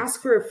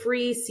 Ask for a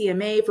free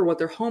CMA for what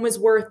their home is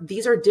worth.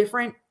 These are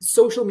different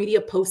social media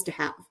posts to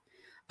have.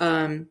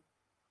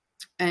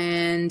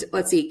 And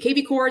let's see,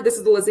 KV Core, this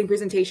is the listing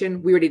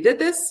presentation. We already did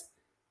this.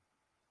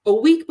 A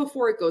week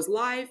before it goes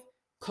live,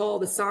 call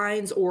the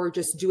signs or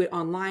just do it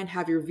online.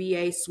 Have your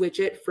VA switch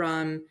it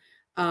from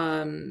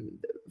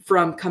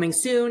coming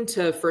soon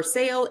to for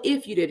sale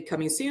if you did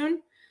coming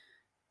soon.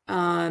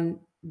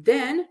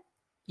 Then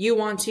you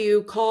want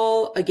to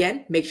call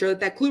again, make sure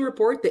that clue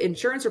report, the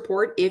insurance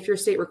report, if your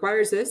state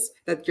requires this,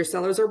 that your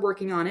sellers are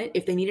working on it.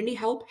 If they need any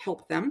help,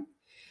 help them.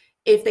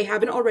 If they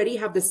haven't already,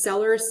 have the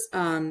sellers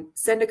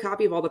send a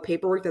copy of all the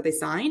paperwork that they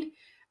signed.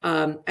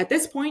 At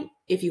this point,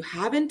 if you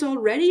haven't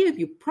already, if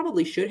you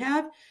probably should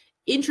have,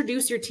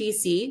 introduce your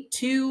TC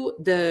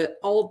to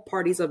all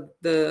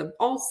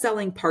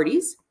selling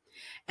parties.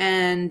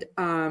 And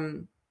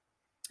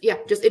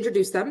just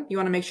introduce them. You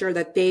want to make sure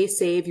that they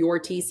save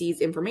your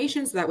TC's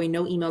information so that way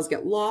no emails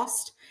get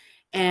lost,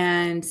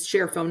 and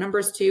share phone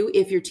numbers too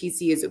if your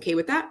TC is okay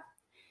with that.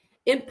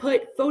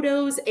 Input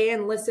photos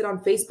and list it on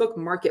Facebook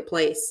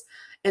Marketplace,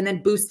 and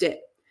then boost it.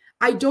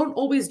 I don't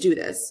always do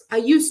this. I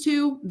used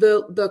to.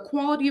 The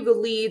quality of the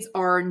leads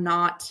are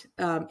not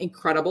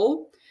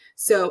incredible,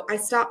 so I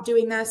stopped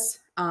doing this.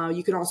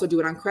 You can also do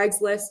it on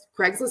Craigslist.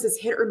 Craigslist is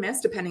hit or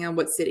miss depending on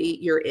what city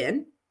you're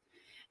in.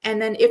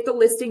 And then if the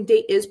listing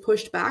date is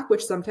pushed back,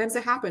 which sometimes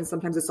it happens,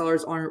 sometimes the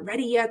sellers aren't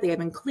ready yet, they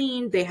haven't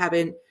cleaned, they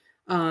haven't,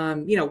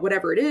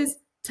 whatever it is,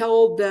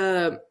 tell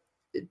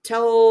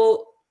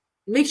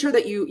make sure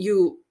that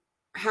you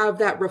have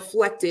that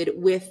reflected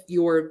with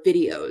your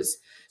videos.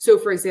 So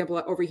for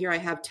example, over here, I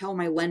have tell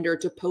my lender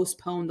to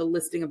postpone the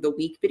listing of the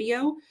week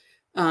video.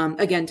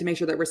 Again, to make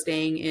sure that we're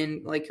staying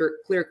in like your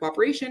clear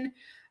cooperation.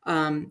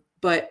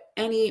 But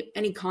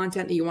any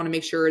content that you want to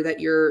make sure that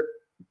you're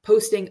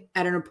posting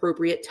at an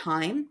appropriate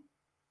time.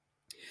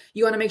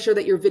 You want to make sure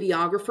that your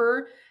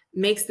videographer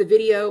makes the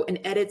video and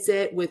edits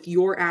it with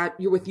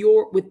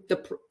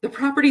the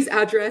property's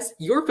address,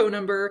 your phone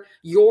number,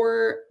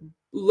 your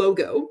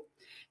logo,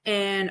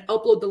 and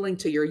upload the link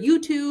to your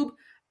YouTube.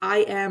 I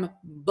am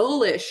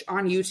bullish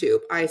on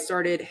YouTube. I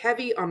started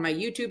heavy on my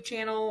YouTube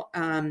channel,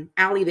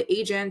 Allie the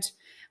Agent,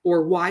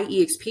 or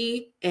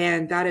YEXP,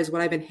 and that is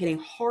what I've been hitting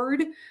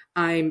hard.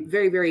 I'm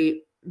very,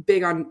 very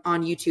big on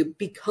YouTube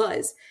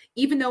because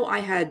even though I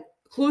had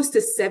close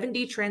to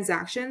 70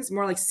 transactions,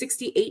 more like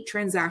 68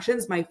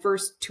 transactions my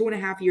first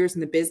 2.5 years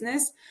in the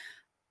business,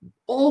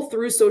 all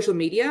through social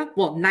media.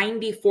 Well,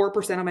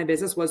 94% of my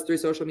business was through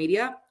social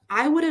media.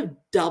 I would have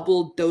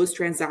doubled those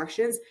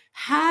transactions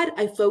had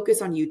I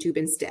focused on YouTube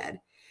instead.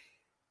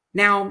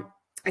 Now,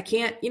 I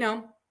can't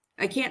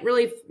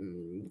really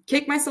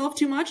kick myself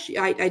too much.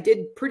 I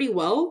did pretty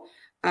well.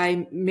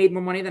 I made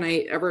more money than I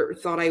ever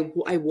thought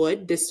I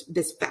would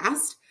this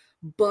fast,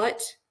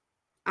 but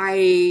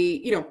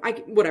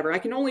whatever. I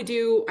can only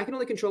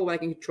control what I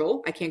can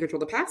control. I can't control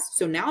the past.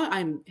 So now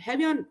I'm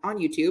heavy on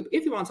YouTube.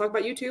 If you want to talk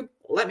about YouTube,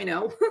 let me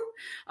know.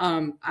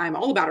 I'm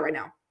all about it right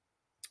now.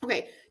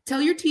 Okay. Tell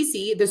your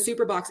TC the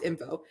Superbox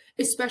info,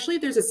 especially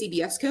if there's a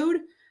CBS code.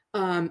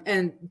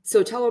 And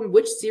so tell them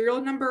which serial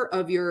number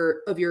of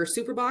your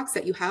Superbox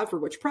that you have for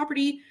which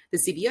property, the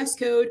CBS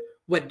code,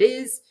 what it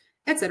is,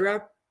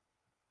 etc.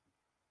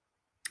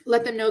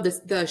 Let them know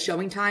the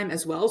showing time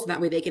as well, so that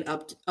way they can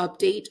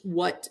update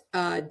what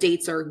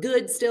dates are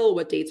good still,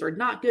 what dates are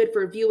not good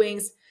for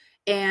viewings,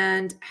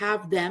 and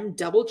have them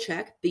double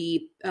check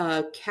the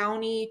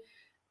county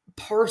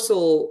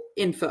parcel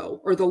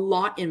info or the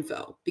lot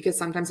info, because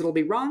sometimes it'll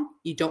be wrong.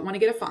 You don't want to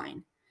get a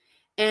fine.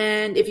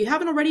 And if you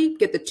haven't already,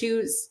 get the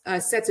 2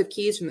 sets of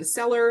keys from the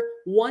seller,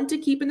 one to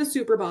keep in the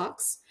super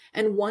box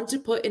and one to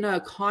put in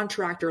a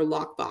contractor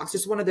lockbox,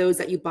 just one of those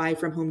that you buy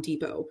from Home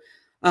Depot.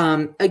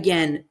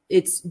 Again,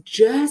 it's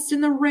just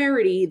in the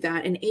rarity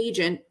that an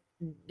agent,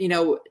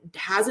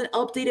 hasn't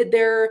updated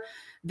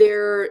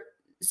their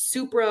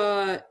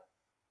Supra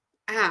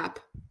app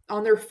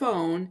on their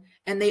phone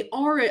and they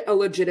are a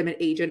legitimate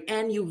agent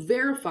and you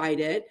verified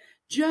it.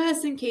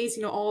 Just in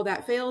case, all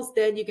that fails,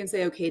 then you can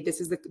say, okay, this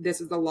is the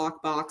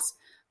lockbox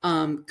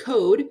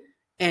code,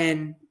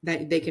 and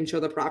that they can show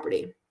the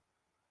property.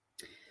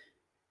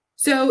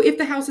 So if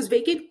the house is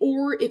vacant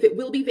or if it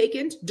will be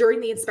vacant during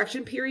the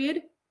inspection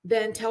period,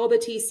 then tell the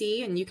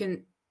TC, and you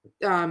can,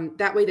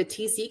 that way the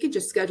TC can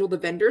just schedule the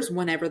vendors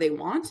whenever they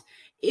want.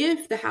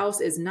 If the house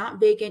is not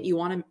vacant, you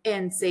want to,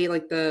 and say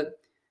like either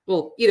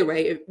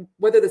way,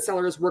 whether the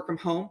sellers work from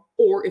home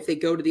or if they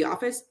go to the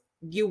office,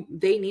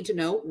 they need to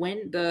know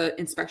when the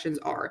inspections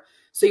are.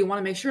 So you want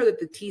to make sure that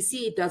the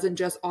TC doesn't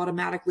just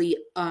automatically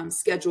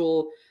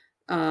schedule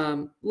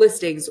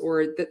listings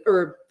or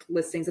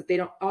listings, that they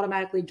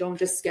don't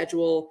just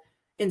schedule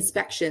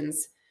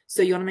inspections.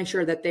 So you want to make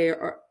sure that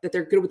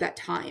they're good with that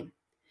time.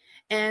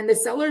 And the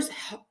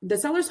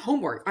seller's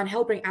homework on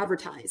helping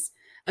advertise.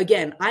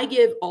 Again, I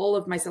give all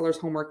of my sellers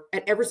homework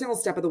at every single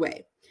step of the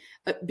way,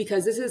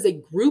 because this is a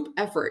group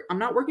effort. I'm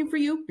not working for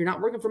you. You're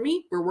not working for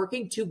me. We're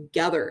working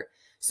together.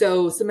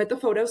 So submit the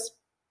photos,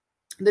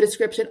 the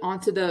description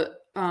onto the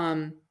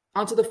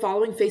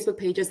following Facebook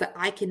pages that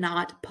I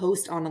cannot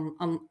post on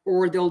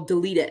or they'll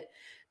delete it.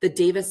 The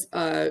Davis,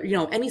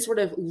 any sort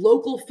of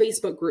local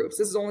Facebook groups.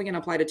 This is only going to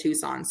apply to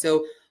Tucson.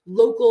 So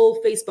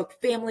local Facebook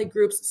family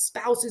groups,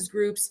 spouses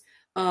groups,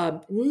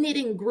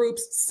 knitting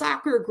groups,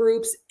 soccer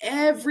groups,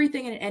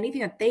 everything and anything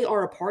that they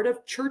are a part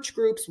of, church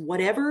groups,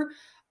 whatever,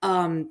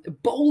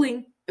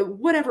 bowling,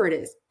 whatever it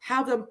is,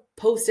 have them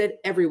posted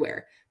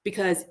everywhere.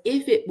 Because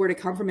if it were to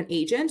come from an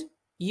agent,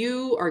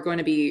 you are going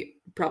to be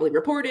probably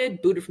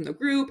reported, booted from the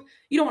group.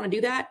 You don't want to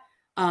do that.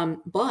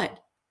 But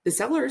the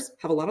sellers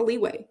have a lot of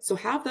leeway. So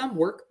have them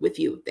work with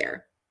you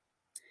there.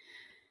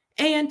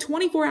 And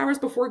 24 hours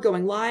before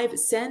going live,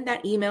 send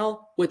that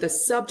email with a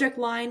subject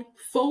line,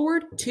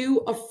 forward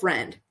to a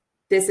friend.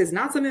 This is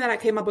not something that I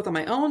came up with on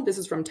my own. This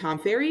is from Tom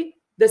Ferry.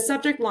 The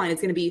subject line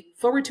is going to be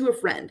forward to a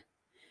friend.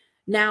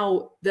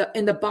 Now,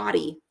 in the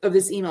body of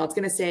this email, it's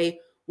going to say,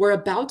 we're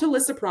about to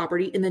list a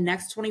property in the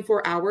next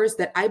 24 hours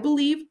that I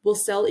believe will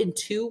sell in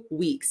 2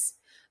 weeks.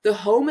 The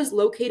home is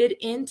located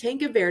in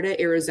Tanque Verde,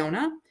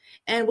 Arizona,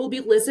 and will be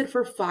listed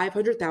for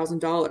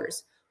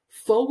 $500,000.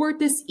 Forward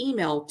this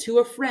email to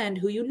a friend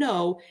who you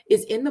know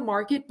is in the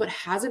market but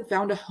hasn't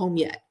found a home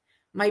yet.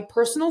 My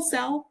personal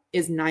cell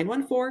is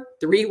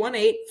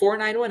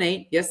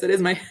 914-318-4918. Yes, that is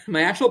my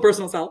actual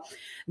personal cell.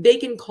 They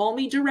can call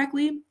me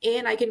directly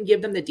and I can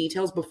give them the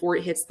details before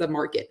it hits the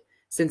market.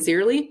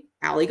 Sincerely,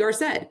 Allie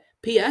Garced.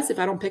 P.S. If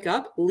I don't pick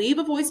up, leave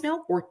a voicemail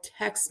or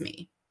text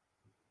me.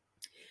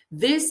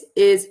 This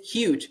is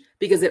huge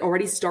because it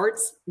already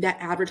starts that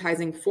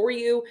advertising for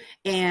you,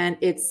 and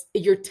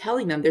you're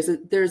telling them there's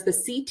the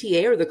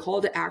CTA or the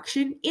call to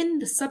action in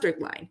the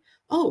subject line.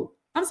 Oh,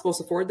 I'm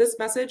supposed to forward this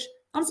message.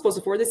 I'm supposed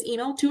to forward this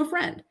email to a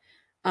friend.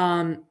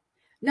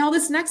 Now,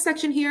 this next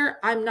section here,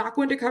 I'm not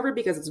going to cover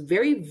because it's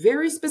very,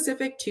 very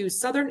specific to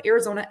Southern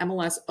Arizona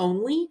MLS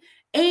only.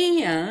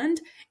 And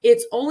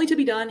it's only to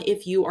be done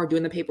if you are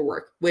doing the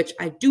paperwork, which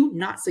I do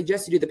not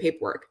suggest you do the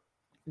paperwork.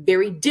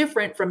 Very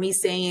different from me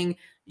saying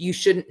you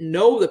shouldn't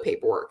know the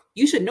paperwork.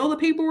 You should know the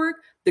paperwork,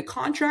 the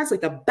contracts,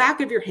 like the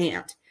back of your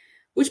hand.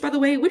 Which, by the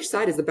way, which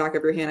side is the back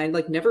of your hand? I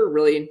never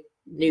really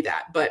knew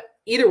that. But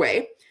either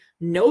way,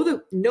 know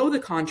the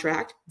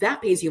contract.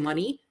 That pays you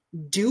money.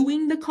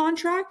 Doing the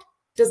contract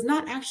does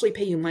not actually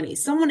pay you money.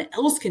 Someone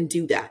else can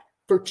do that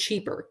for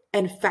cheaper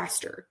and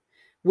faster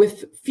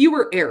with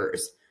fewer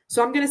errors.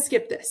 So I'm going to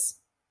skip this.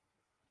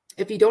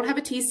 If you don't have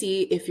a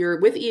TC, if you're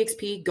with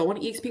EXP, go on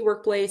EXP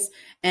Workplace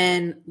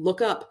and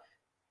look up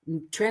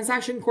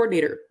Transaction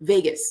Coordinator,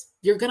 Vegas.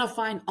 You're going to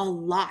find a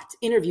lot.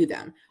 Interview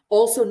them.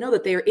 Also know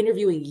that they are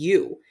interviewing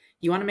you.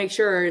 You want to make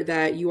sure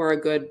that you are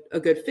a good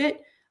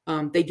fit.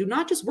 They do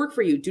not just work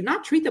for you. Do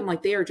not treat them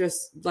like they are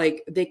just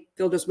like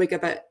they'll just wake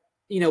up at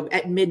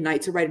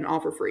midnight to write an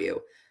offer for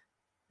you.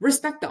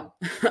 Respect them.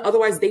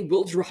 Otherwise, they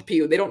will drop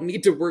you. They don't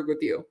need to work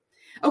with you.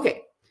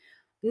 Okay.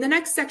 In the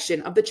next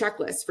section of the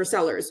checklist for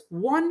sellers,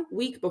 1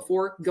 week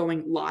before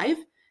going live.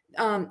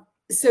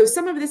 So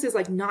some of this is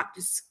not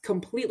just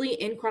completely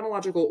in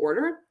chronological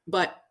order,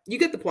 but you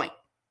get the point.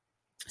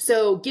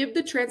 So give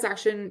the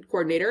transaction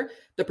coordinator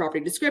the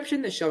property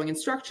description, the showing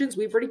instructions.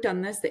 We've already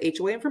done this, the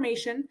HOA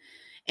information,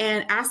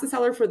 and ask the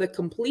seller for the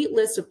complete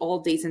list of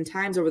all dates and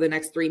times over the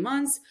next 3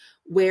 months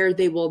where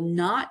they will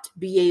not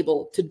be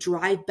able to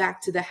drive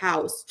back to the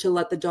house to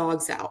let the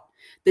dogs out.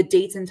 The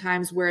dates and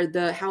times where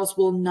the house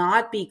will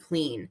not be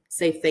clean,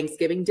 say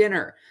Thanksgiving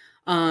dinner,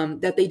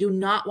 that they do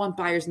not want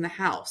buyers in the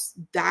house.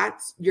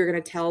 That's, you're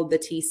going to tell the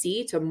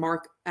TC to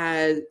mark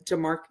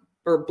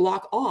or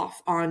block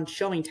off on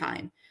showing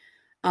time.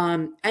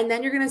 And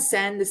then you're going to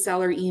send the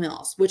seller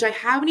emails, which I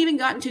haven't even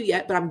gotten to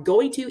yet, but I'm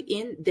going to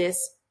in this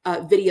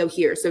video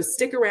here. So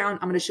stick around.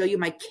 I'm going to show you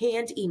my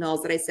canned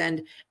emails that I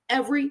send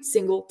every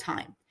single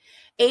time.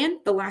 And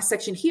the last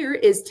section here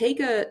is take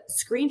a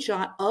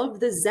screenshot of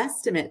the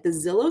Zestimate, the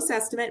Zillow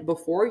Zestimate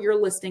before your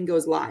listing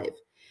goes live.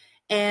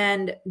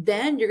 And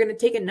then you're going to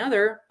take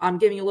another, I'm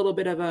giving you a little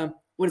bit of a,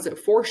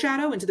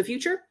 foreshadow into the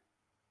future.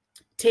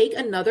 Take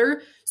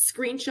another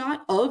screenshot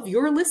of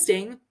your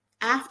listing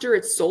after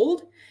it's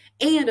sold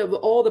and of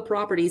all the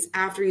properties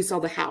after you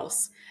sell the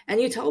house. And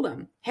you tell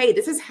them, hey,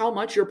 this is how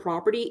much your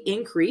property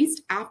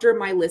increased after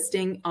my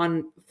listing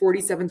on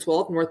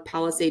 4712 North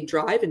Palisade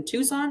Drive in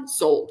Tucson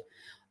sold.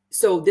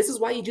 So this is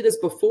why you do this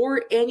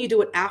before and you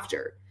do it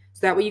after.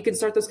 So that way you can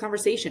start those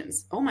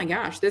conversations. Oh my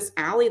gosh, this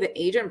Allie,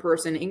 the agent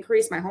person,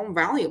 increased my home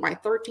value by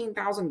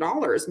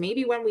 $13,000.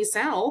 Maybe when we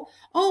sell,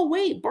 oh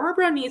wait,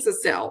 Barbara needs to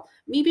sell.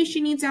 Maybe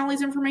she needs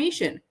Allie's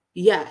information.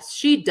 Yes,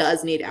 she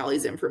does need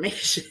Allie's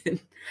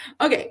information.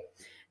 Okay,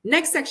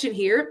 next section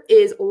here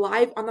is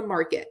live on the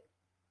market.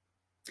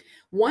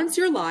 Once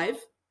you're live,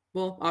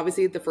 well,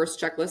 obviously the first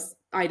checklist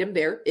item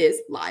there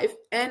is live.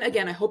 And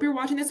again, I hope you're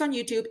watching this on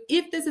YouTube.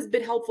 If this has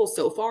been helpful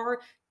so far,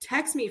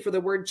 text me for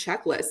the word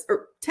checklist,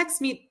 or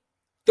text me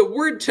the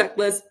word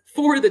checklist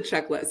for the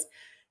checklist.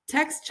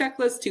 Text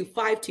checklist to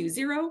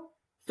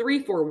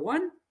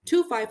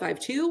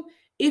 520-341-2552.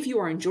 If you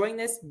are enjoying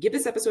this, give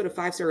this episode a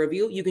 5-star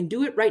review. You can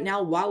do it right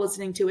now while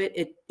listening to it.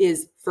 It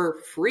is for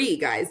free,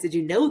 guys. Did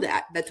you know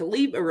that? That to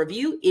leave a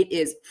review, it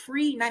is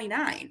free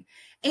 99.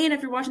 And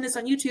if you're watching this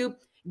on YouTube,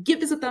 give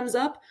this a thumbs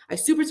up. I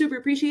super, super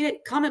appreciate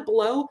it. Comment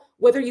below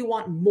whether you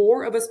want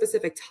more of a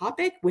specific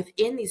topic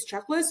within these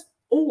checklists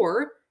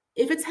or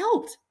if it's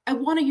helped. I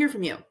want to hear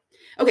from you.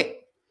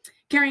 Okay,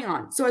 carrying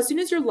on. So as soon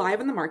as you're live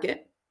on the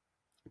market,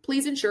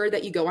 please ensure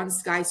that you go on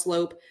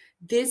SkySlope.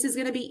 This is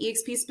going to be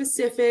EXP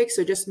specific,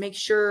 so just make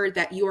sure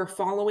that you are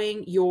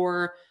following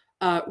your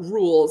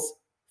rules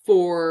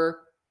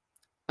for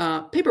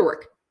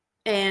paperwork.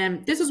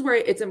 And this is where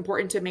it's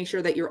important to make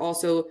sure that you're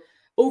also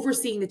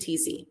overseeing the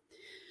TC.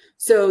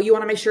 So you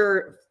want to make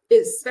sure,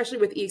 especially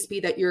with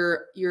EXP, that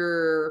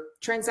your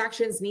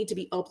transactions need to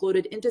be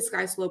uploaded into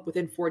SkySlope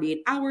within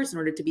 48 hours in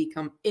order to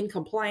become in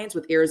compliance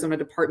with Arizona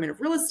Department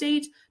of Real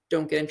Estate.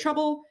 Don't get in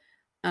trouble.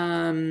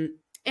 And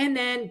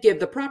then give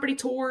the property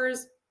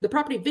tours, the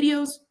property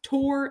videos,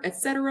 tour,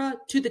 etc.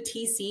 to the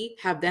TC.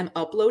 Have them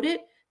upload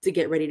it to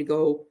get ready to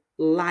go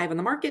live on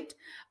the market.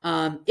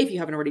 If you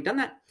haven't already done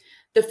that.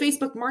 The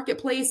Facebook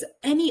Marketplace,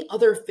 any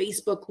other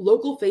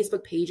local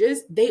Facebook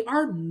pages, they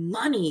are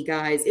money,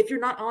 guys. If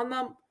you're not on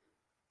them,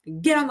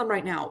 get on them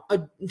right now.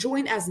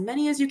 Join as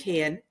many as you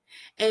can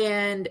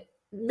and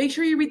make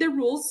sure you read their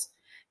rules.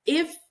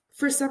 If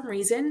for some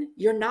reason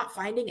you're not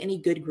finding any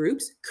good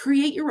groups,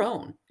 create your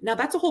own. Now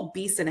that's a whole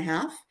beast and a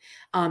half.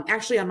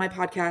 Actually on my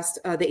podcast,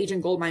 The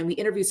Agent Goldmine, we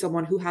interview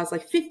someone who has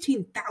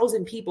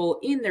 15,000 people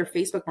in their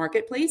Facebook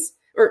Marketplace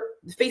or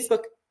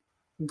Facebook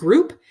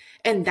group.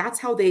 And that's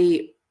how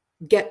they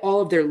get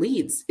all of their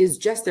leads is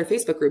just their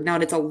Facebook group. Now,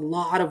 it's a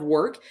lot of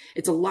work.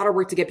 It's a lot of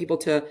work to get people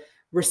to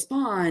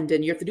respond,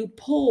 and you have to do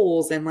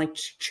polls and like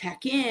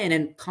check in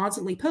and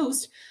constantly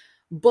post.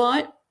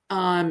 But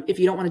if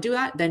you don't want to do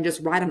that, then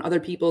just write on other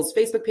people's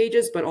Facebook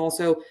pages, but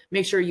also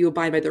make sure you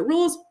abide by their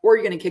rules or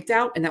you're going to get kicked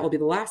out. And that will be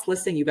the last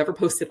listing you've ever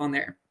posted on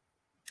there.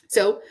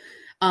 So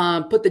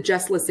put the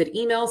just listed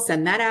email,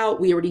 send that out.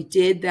 We already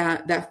did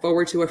that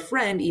forward to a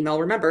friend email.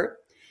 Remember,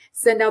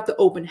 send out the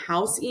open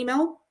house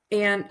email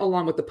and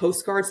along with the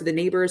postcards to the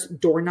neighbors,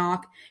 door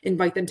knock,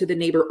 invite them to the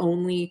neighbor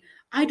only.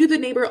 I do the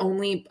neighbor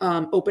only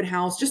open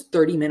house just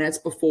 30 minutes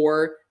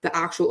before the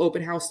actual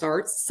open house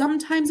starts,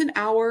 sometimes an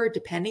hour,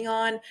 depending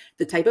on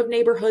the type of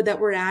neighborhood that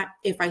we're at.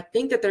 If I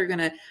think that they're going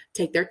to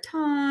take their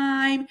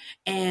time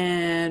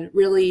and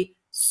really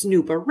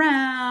snoop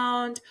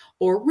around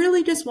or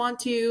really just want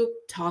to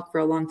talk for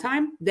a long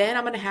time, then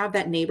I'm going to have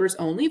that neighbors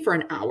only for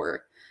an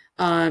hour.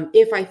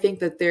 If I think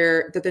that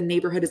the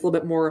neighborhood is a little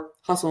bit more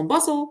hustle and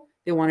bustle,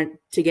 they want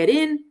to get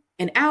in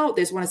and out,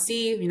 they just want to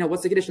see,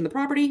 what's the condition of the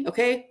property.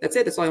 Okay, that's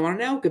it. That's all I want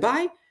to know.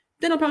 Goodbye.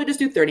 Then I'll probably just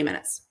do 30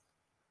 minutes.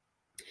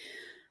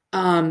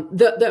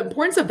 The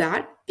importance of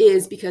that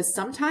is because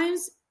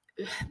sometimes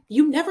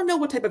you never know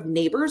what type of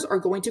neighbors are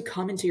going to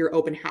come into your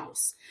open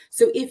house.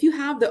 So if you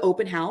have the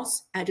open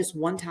house at just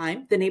one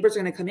time, the neighbors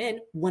are going to come in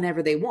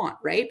whenever they want,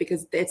 right?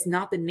 Because it's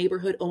not the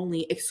neighborhood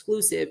only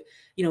exclusive,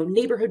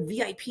 neighborhood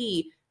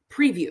VIP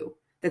preview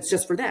that's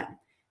just for them.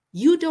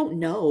 You don't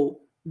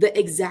know the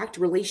exact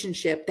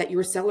relationship that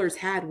your sellers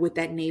had with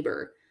that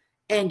neighbor.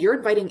 And you're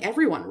inviting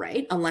everyone,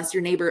 right? Unless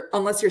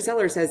your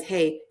seller says,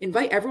 hey,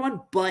 invite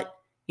everyone, but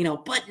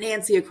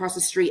Nancy across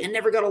the street and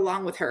never got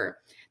along with her.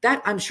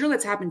 That I'm sure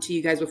that's happened to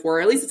you guys before,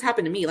 or at least it's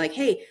happened to me. Like,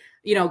 hey,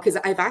 because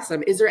I've asked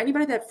them, is there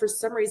anybody that for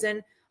some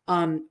reason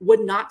would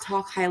not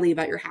talk highly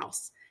about your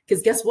house?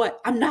 Because guess what?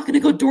 I'm not going to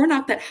go door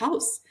knock that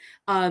house.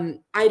 The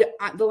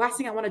last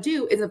thing I want to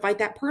do is invite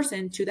that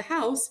person to the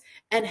house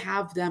and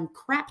have them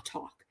crap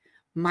talk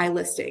my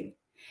listing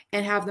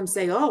and have them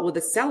say, oh, well,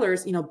 the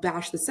sellers,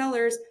 bash the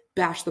sellers,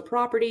 bash the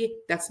property.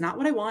 That's not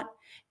what I want.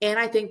 And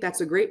I think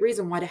that's a great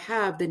reason why to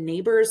have the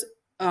neighbors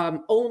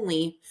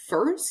only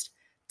first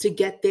to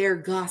get their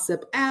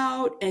gossip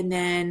out. And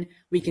then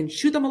we can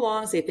shoot them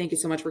along, say, thank you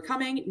so much for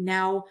coming.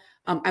 Now,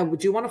 I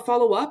do want to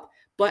follow up,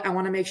 but I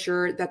want to make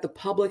sure that the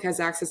public has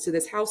access to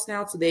this house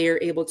now so they are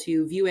able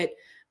to view it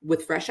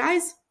with fresh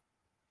eyes.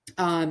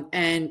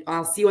 And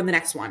I'll see you on the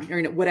next one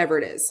or whatever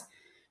it is.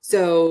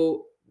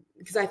 So,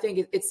 because I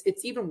think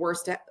it's even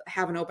worse to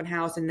have an open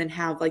house and then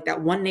have like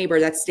that one neighbor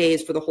that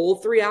stays for the whole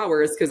 3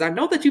 hours. Because I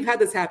know that you've had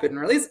this happen,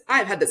 or at least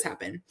I've had this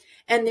happen.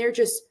 And they're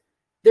just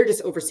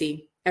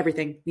oversee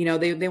everything.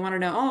 They want to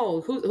know, oh,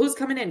 who's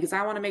coming in? Because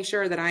I want to make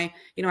sure that I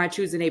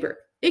choose a neighbor.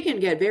 It can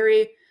get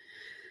very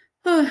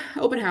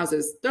open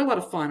houses. They're a lot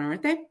of fun,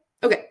 aren't they?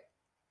 Okay.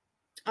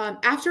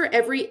 After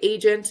every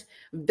agent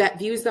that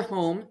views the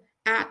home,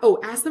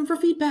 ask them for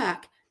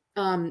feedback.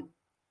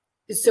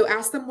 So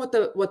ask them what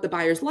the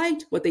buyers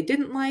liked, what they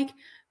didn't like.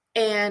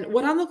 And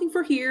what I'm looking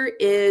for here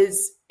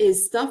is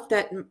stuff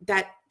that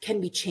can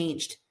be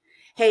changed.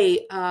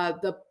 Hey,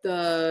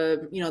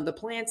 the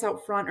plants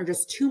out front are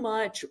just too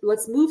much.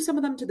 Let's move some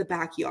of them to the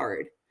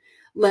backyard.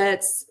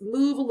 Let's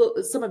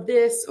move some of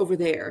this over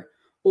there.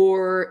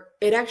 Or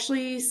it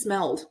actually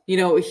smelled,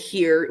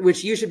 here,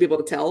 which you should be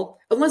able to tell,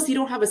 unless you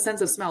don't have a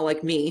sense of smell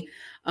like me.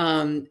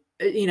 Anything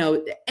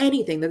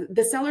that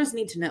the sellers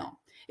need to know.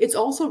 It's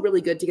also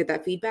really good to get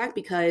that feedback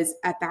because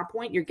at that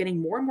point, you're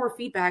getting more and more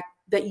feedback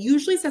that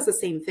usually says the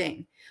same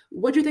thing.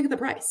 What do you think of the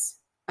price?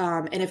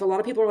 And if a lot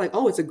of people are like,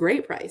 oh, it's a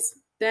great price,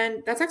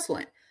 then that's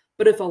excellent.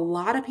 But if a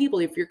lot of people,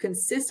 if you're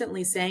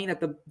consistently saying that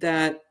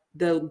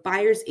the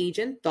buyer's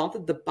agent thought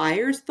that the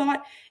buyers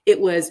thought it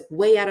was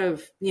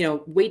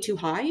way too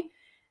high,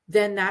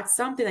 then that's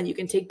something that you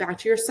can take back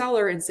to your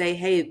seller and say,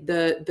 hey,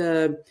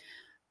 the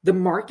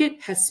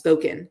market has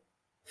spoken.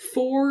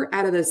 4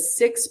 out of the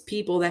 6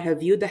 people that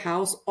have viewed the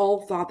house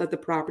all thought that the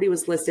property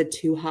was listed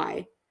too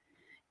high.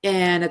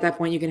 And at that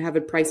point, you can have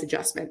a price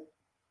adjustment.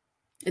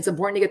 It's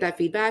important to get that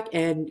feedback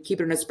and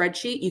keep it in a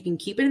spreadsheet. You can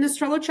keep it in this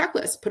Trello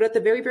checklist, put it at the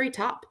very, very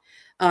top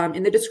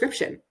in the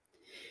description.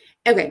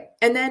 Okay.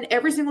 And then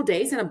every single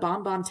day, send a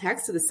bomb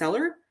text to the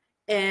seller.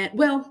 And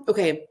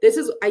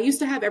I used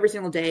to have every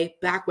single day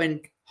back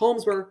when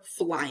homes were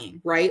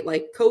flying, right?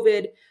 Like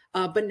COVID.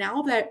 But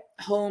now that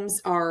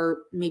homes are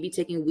maybe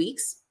taking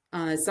weeks,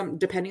 some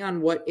depending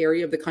on what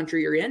area of the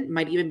country you're in,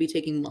 might even be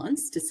taking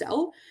months to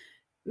sell.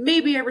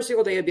 Maybe every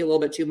single day would be a little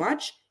bit too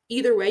much.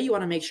 Either way, you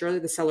want to make sure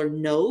that the seller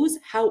knows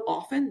how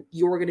often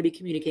you're going to be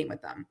communicating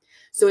with them.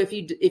 So if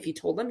you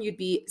told them you'd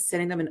be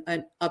sending them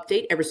an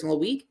update every single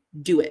week,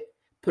 do it.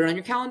 Put it on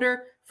your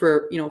calendar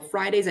for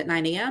Fridays at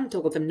 9 a.m. to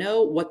let them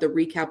know what the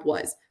recap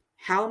was.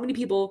 How many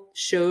people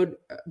showed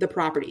the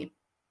property?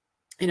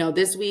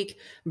 This week,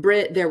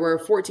 Britt, there were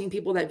 14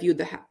 people that viewed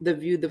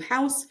the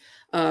house.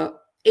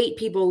 8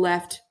 people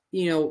left,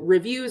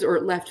 reviews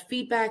or left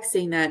feedback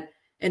saying that,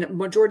 and a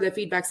majority of the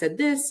feedback said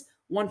this.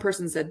 One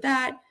person said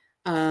that.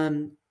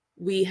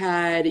 We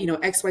had,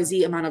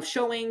 XYZ amount of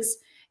showings,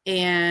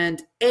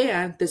 And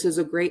this is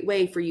a great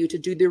way for you to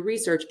do the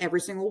research every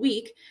single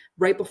week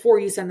right before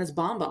you send this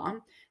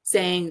bomb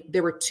saying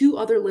there were 2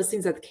 other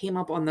listings that came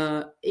up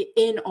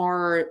in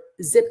our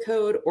zip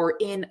code or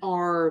in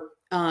our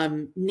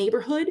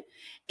neighborhood,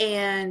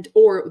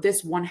 or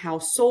this one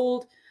house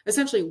sold.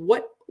 Essentially,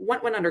 what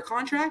went under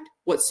contract,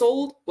 what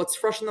sold, what's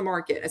fresh in the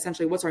market,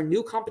 essentially what's our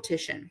new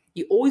competition.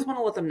 You always want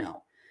to let them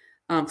know.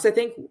 Because I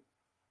think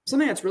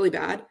something that's really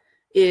bad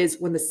is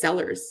when the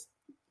sellers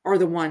are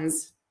the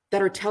ones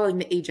that are telling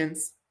the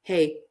agents,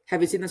 hey,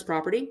 have you seen this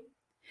property?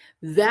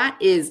 That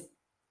is,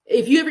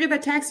 if you ever get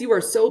that text, you are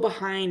so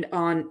behind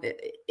on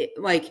it,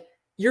 like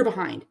you're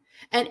behind.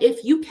 And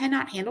if you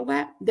cannot handle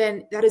that,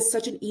 then that is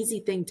such an easy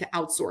thing to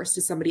outsource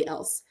to somebody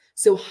else.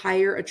 So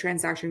hire a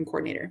transaction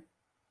coordinator,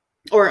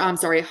 or I'm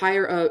sorry,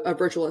 hire a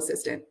virtual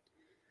assistant,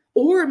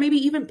 or maybe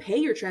even pay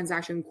your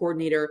transaction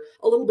coordinator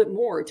a little bit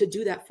more to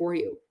do that for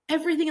you.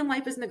 Everything in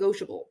life is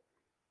negotiable.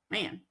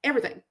 Man,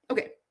 everything.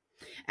 Okay.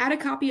 Add a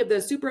copy of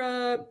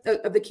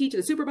the key to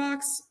the super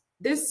box.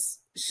 This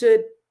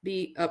should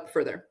be up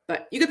further,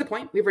 but you get the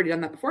point. We've already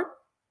done that before.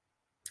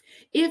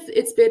 If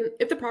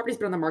the property's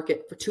been on the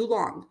market for too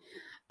long,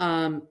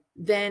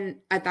 then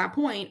at that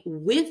point,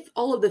 with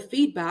all of the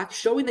feedback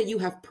showing that you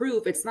have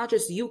proof, it's not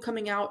just you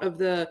coming out of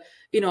the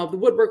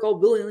woodwork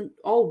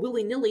all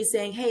willy nilly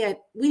saying, hey,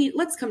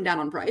 let's come down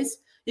on price.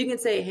 You can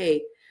say,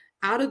 hey,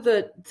 out of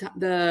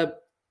the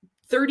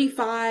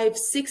 35,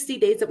 60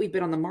 days that we've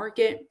been on the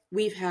market,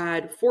 we've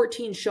had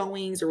 14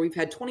 showings or we've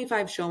had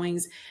 25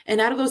 showings.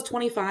 And out of those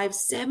 25,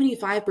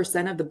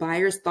 75% of the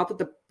buyers thought that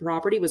the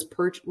property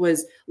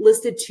was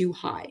listed too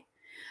high.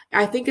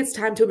 I think it's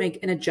time to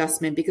make an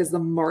adjustment because the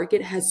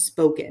market has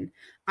spoken.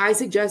 I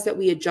suggest that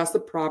we adjust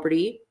the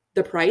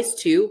price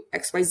to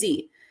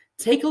XYZ.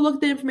 Take a look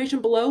at the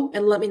information below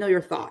and let me know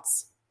your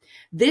thoughts.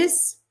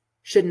 This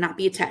should not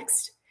be a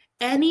text.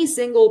 Any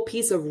single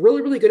piece of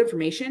really, really good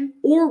information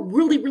or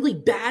really, really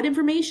bad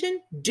information,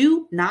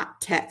 do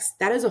not text.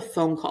 That is a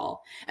phone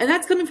call. And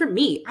that's coming from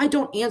me. I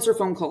don't answer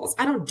phone calls.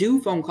 I don't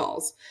do phone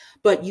calls.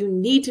 But you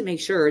need to make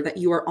sure that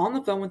you are on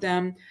the phone with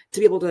them to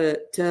be able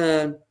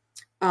to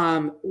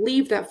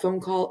leave that phone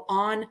call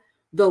on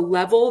the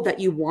level that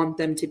you want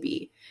them to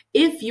be.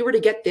 If you were to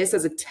get this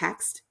as a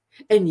text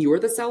and you're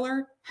the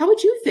seller, how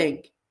would you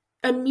think?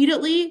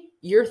 Immediately,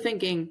 you're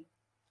thinking,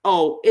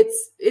 oh,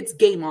 it's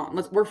game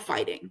on. We're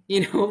fighting.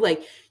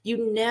 Like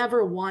you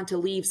never want to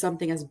leave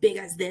something as big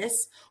as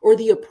this or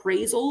the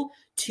appraisal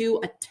to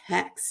a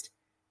text.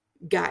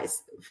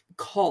 Guys,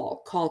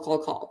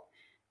 call.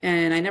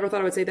 And I never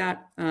thought I would say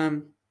that.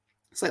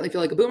 Slightly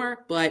feel like a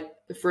boomer, but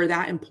for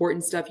that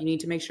important stuff, you need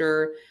to make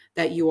sure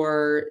that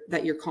you're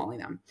calling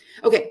them.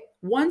 Okay,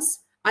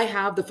 once I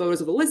have the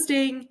photos of the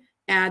listing,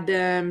 add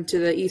them to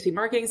the ESP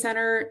Marketing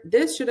Center.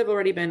 This should have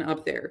already been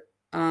up there.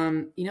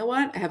 You know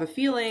what? I have a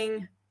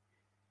feeling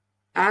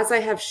as I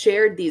have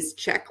shared these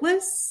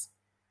checklists,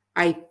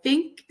 I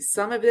think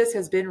some of this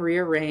has been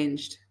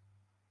rearranged.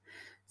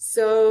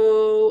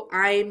 So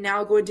I'm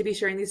now going to be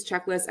sharing these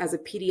checklists as a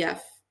PDF,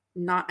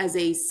 not as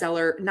a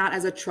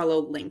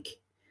Trello link.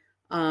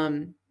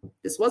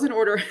 This was an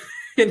order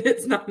and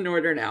it's not an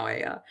order now.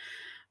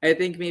 I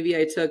think maybe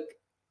I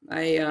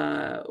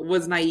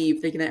was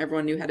naive thinking that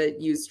everyone knew how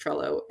to use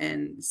Trello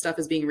and stuff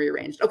is being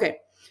rearranged. Okay.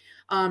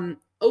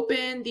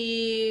 Open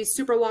the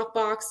super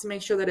lockbox to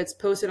make sure that it's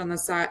posted on the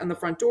side, on the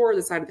front door,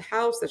 the side of the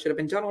house. That should have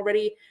been done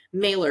already.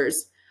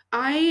 Mailers.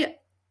 I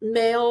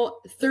mail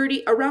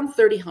around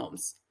 30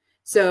 homes.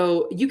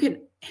 So you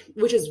can,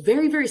 which is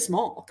very, very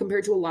small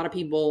compared to a lot of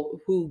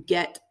people who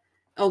get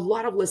a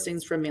lot of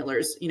listings from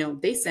mailers.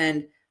 They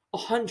send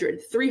 100,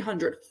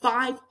 300,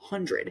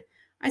 500.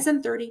 I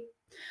send 30.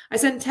 I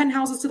send 10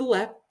 houses to the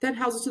left, 10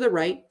 houses to the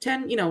right,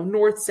 10,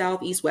 north,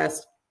 south, east,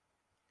 west.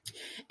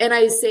 And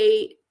I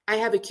say, I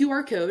have a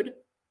QR code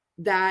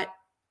that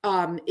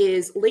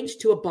is linked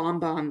to a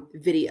BombBomb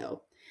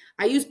video.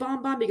 I use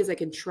BombBomb because I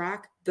can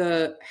track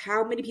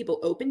how many people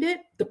opened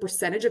it, the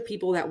percentage of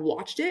people that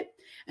watched it.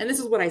 And this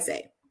is what I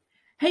say.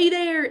 Hey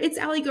there, it's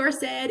Ali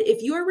Garced.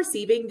 If you are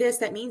receiving this,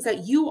 that means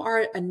that you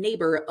are a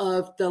neighbor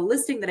of the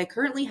listing that I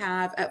currently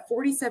have at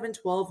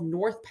 4712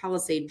 North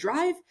Palisade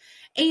Drive.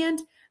 And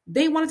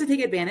they wanted to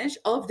take advantage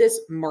of this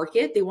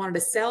market. They wanted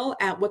to sell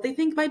at what they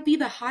think might be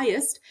the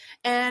highest.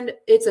 And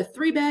it's a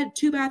 3-bed,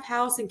 2-bath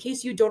house. In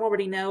case you don't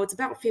already know, it's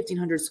about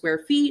 1,500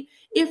 square feet.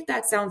 If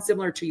that sounds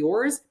similar to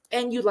yours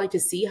and you'd like to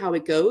see how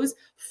it goes,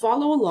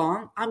 follow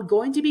along. I'm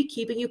going to be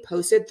keeping you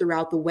posted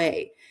throughout the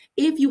way.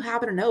 If you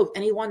happen to know of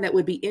anyone that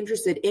would be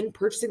interested in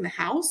purchasing the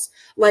house,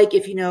 like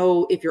if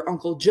your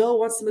Uncle Joe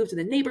wants to move to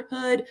the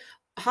neighborhood,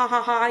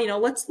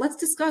 let's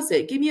discuss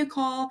it. Give me a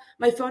call.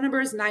 My phone number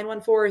is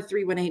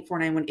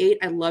 914-318-4918.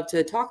 I'd love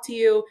to talk to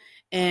you.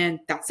 And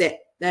that's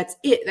it.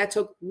 That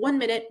took 1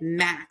 minute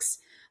max.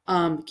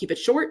 Keep it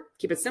short,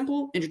 keep it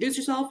simple, introduce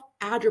yourself,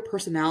 add your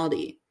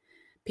personality.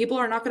 People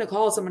are not going to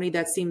call somebody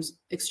that seems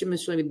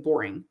extremely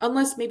boring,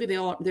 unless maybe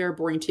they're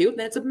boring too.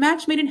 Then it's a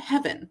match made in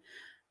heaven.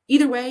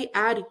 Either way,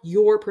 add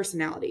your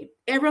personality.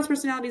 Everyone's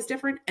personality is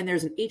different, and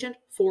there's an agent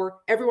for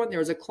everyone.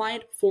 There's a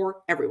client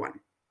for everyone.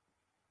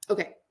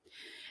 Okay.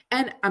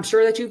 And I'm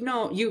sure that you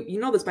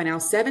know this by now.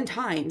 7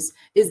 times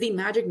is the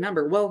magic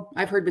number. Well,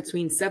 I've heard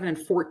between 7 and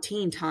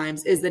 14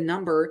 times is the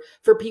number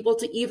for people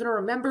to even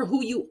remember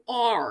who you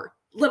are,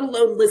 let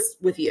alone list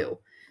with you.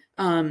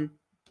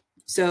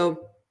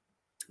 So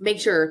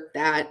make sure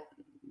that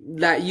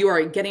you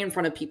are getting in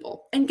front of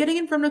people. And getting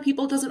in front of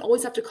people doesn't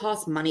always have to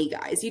cost money,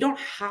 guys. You don't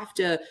have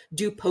to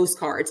do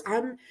postcards.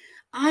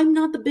 I'm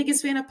not the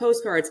biggest fan of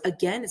postcards.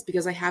 Again, it's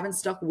because I haven't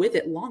stuck with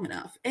it long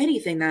enough.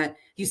 Anything that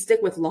you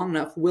stick with long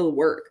enough will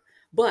work.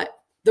 But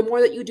the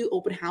more that you do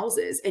open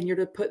houses and you're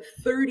to put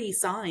 30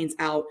 signs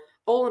out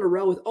all in a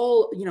row with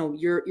all,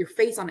 your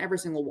face on every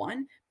single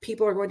one,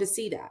 people are going to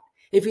see that.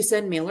 If you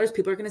send mailers,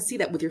 people are going to see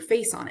that with your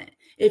face on it.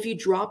 If you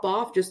drop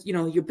off just,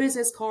 your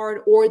business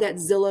card or that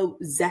Zillow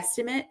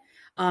Zestimate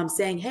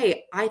saying,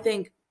 hey, I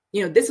think,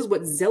 this is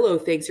what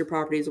Zillow thinks your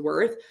property is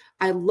worth.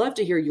 I'd love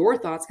to hear your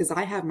thoughts because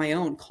I have my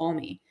own. Call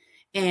me.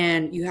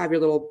 And you have your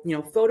little,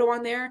 photo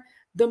on there.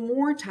 The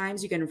more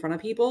times you get in front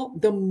of people,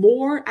 the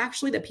more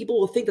actually that people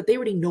will think that they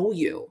already know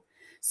you.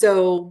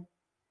 So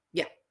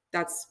yeah,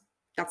 that's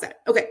it.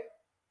 Okay.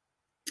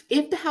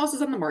 If the house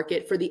is on the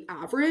market for the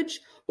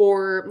average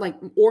or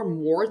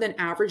more than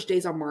average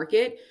days on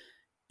market,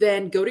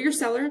 then go to your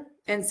seller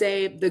and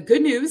say, the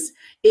good news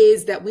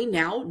is that we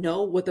now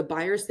know what the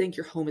buyers think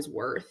your home is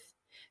worth.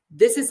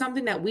 This is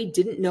something that we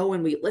didn't know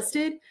when we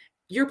listed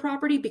your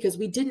property because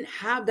we didn't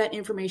have that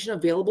information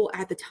available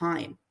at the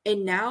time.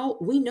 And now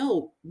we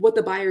know what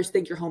the buyers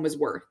think your home is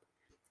worth,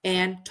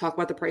 and talk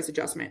about the price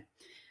adjustment.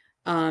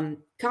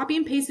 Copy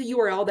and paste the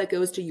URL that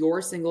goes to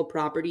your single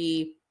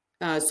property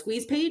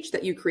squeeze page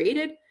that you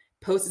created.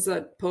 Post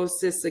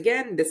this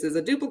again. This is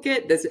a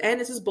duplicate. This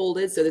is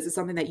bolded. So this is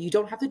something that you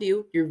don't have to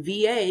do. Your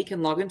VA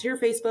can log into your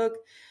Facebook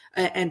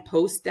and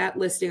post that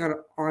listing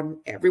on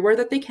everywhere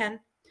that they can.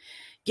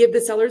 Give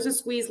the sellers a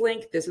squeeze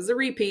link. This is a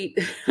repeat.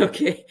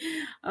 Okay.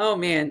 Oh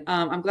man.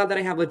 I'm glad that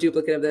I have a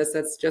duplicate of this.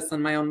 That's just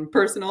on my own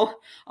personal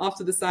off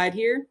to the side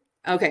here.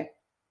 Okay.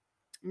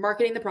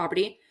 Marketing the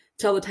property.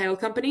 Tell the title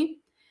company.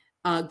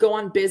 Go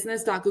on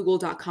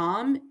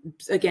business.google.com.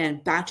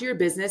 Again, back to your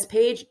business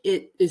page.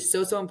 It is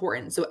so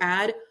important. So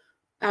I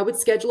would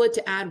schedule it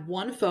to add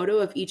 1 photo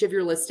of each of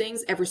your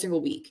listings every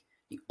single week.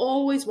 You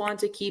always want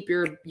to keep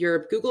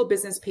your Google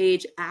business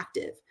page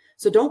active.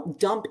 So don't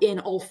dump in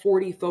all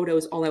 40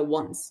 photos all at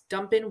once.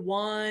 Dump in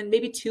 1,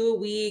 maybe 2 a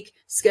week,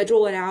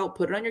 schedule it out,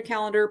 put it on your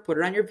calendar, put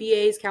it on your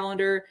VA's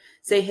calendar.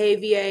 Say, hey,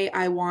 VA,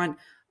 I want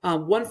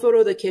 1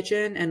 photo of the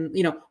kitchen and,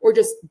 or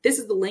just, this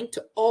is the link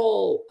to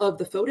all of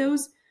the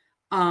photos.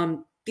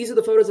 These are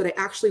the photos that I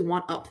actually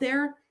want up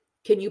there.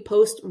 Can you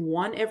post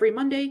 1 every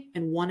Monday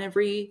and 1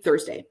 every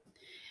Thursday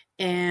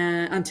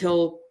and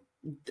until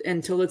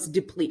it's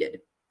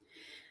depleted?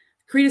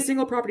 Create a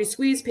single property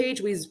squeeze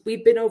page.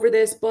 We've been over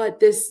this,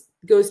 but this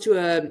goes to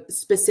a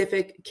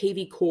specific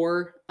KV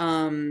Core,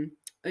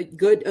 a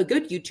good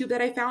YouTube that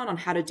I found on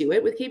how to do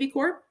it with KV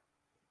Core.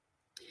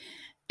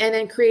 And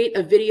then create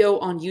a video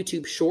on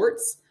YouTube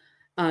Shorts.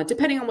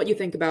 Depending on what you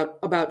think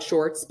about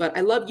shorts, but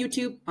I love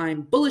YouTube.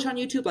 I'm bullish on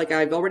YouTube, like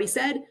I've already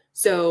said.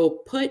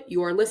 So put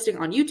your listing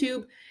on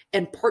YouTube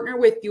and partner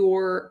with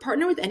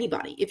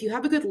anybody. If you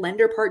have a good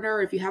lender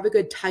partner, if you have a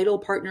good title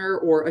partner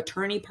or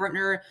attorney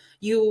partner,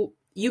 you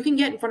can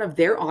get in front of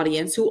their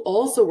audience who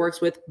also works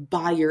with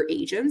buyer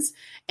agents,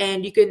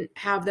 and you can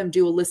have them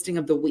do a listing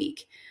of the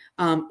week.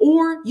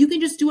 Or you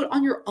can just do it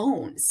on your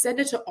own.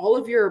 Send it to all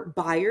of your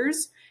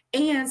buyers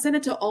and send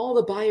it to all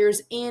the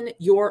buyers in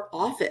your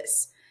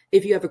office.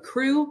 If you have a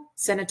crew,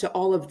 send it to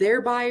all of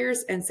their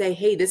buyers and say,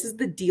 hey, this is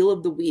the deal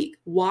of the week.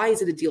 Why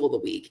is it a deal of the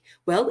week?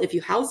 Well, if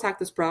you house hack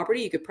this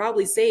property, you could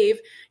probably save,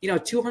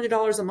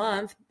 $200 a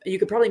month. You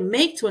could probably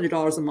make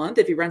 $200 a month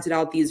if you rented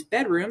out these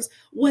bedrooms,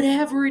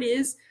 whatever it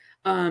is.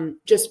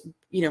 Just,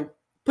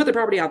 put the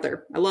property out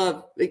there. I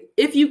love,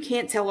 if you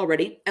can't tell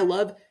already, I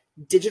love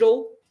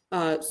digital,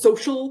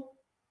 social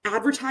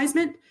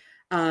advertisement,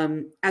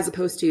 as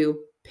opposed to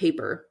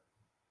paper.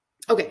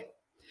 Okay.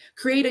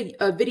 Create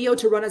a video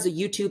to run as a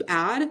YouTube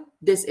ad.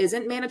 This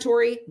isn't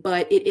mandatory,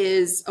 but it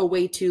is a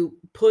way to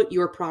put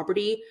your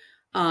property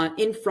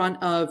in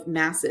front of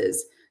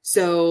masses.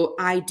 So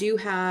I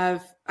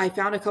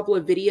found a couple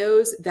of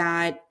videos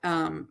that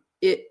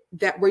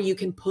where you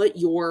can put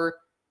your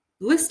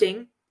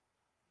listing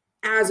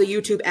as a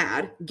YouTube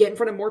ad, get in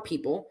front of more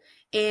people.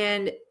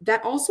 And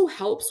that also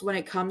helps when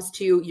it comes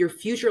to your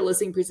future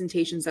listing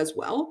presentations as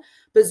well,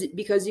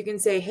 because you can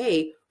say,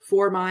 hey,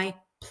 for my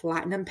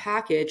platinum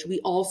package, we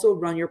also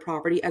run your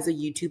property as a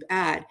YouTube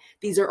ad.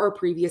 These are our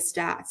previous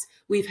stats.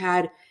 We've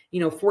had,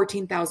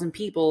 14,000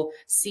 people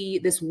see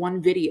this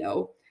one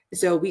video.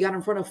 So we got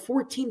in front of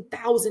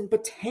 14,000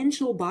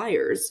 potential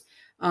buyers.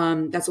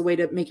 That's a way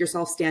to make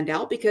yourself stand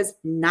out because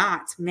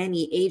not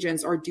many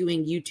agents are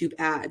doing YouTube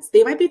ads.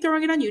 They might be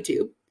throwing it on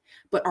YouTube,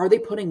 but are they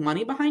putting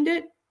money behind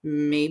it?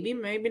 Maybe,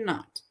 maybe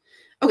not.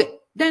 Okay.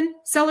 Then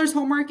seller's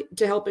homework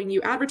to helping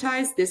you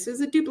advertise. This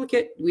is a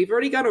duplicate. We've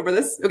already gone over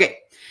this. Okay.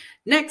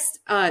 Next,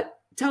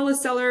 tell the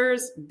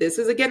sellers, this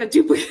is again a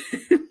duplicate.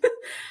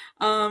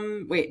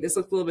 Wait, this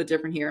looks a little bit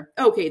different here.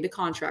 Okay, the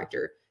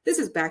contractor. This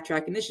is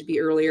backtracking. This should be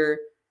earlier.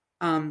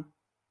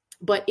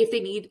 But if they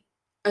need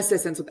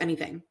assistance with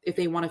anything, if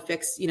they want to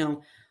fix,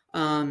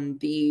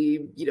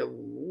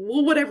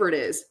 whatever it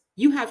is,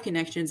 you have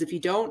connections. If you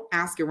don't,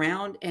 ask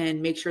around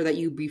and make sure that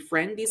you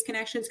befriend these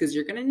connections because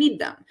you're going to need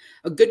them.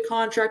 A good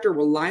contractor,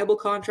 reliable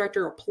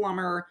contractor, a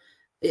plumber,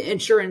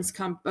 insurance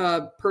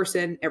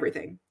person,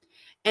 everything.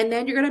 And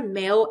then you're going to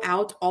mail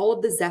out all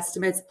of the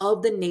Zestimates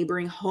of the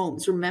neighboring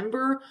homes.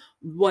 Remember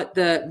what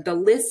the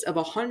list of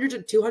 100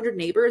 to 200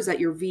 neighbors that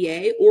your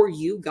VA or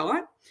you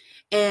got,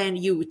 and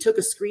you took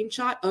a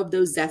screenshot of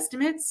those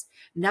Zestimates.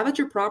 Now that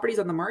your property's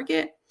on the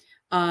market,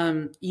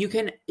 you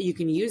can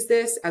use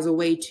this as a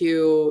way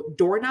to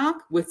door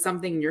knock with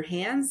something in your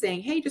hand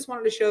saying, hey, just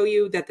wanted to show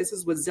you that this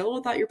is what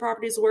Zillow thought your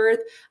property's worth.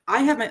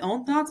 I have my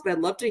own thoughts, but I'd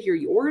love to hear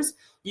yours.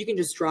 You can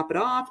just drop it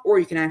off, or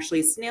you can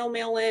actually snail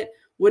mail it,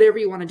 whatever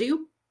you want to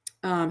do.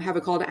 Have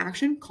a call to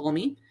action, call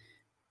me.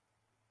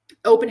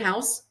 Open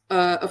house,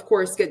 of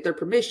course, get their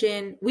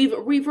permission. We've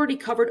already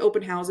covered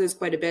open houses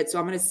quite a bit, so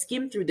I'm going to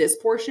skim through this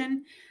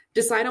portion,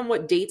 decide on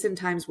what dates and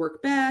times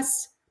work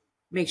best,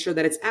 make sure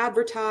that it's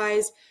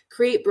advertised,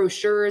 create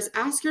brochures,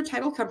 ask your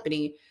title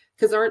company,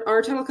 because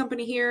our title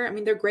company here, I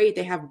mean, they're great.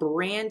 They have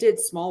branded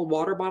small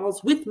water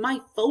bottles with my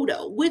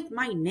photo, with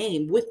my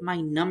name, with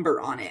my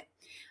number on it.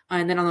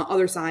 And then on the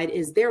other side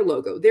is their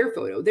logo, their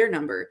photo, their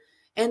number.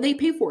 And they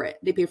pay for it.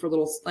 They pay for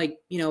little,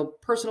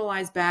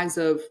 personalized bags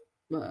of,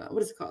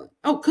 what is it called?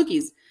 Oh,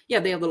 cookies.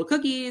 Yeah, they have little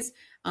cookies.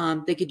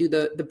 They could do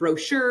the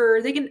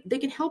brochure. They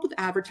can help with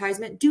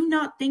advertisement. Do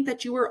not think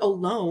that you are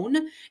alone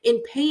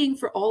in paying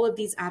for all of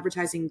these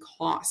advertising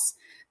costs.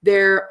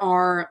 There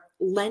are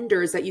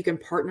lenders that you can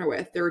partner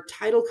with. There are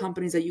title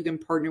companies that you can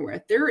partner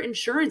with. There are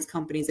insurance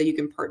companies that you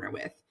can partner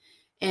with.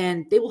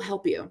 And they will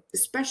help you,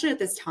 especially at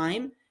this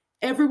time.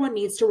 Everyone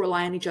needs to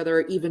rely on each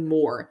other even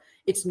more.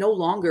 It's no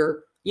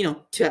longer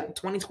to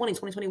 2020,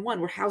 2021,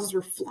 where houses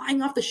were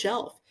flying off the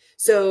shelf.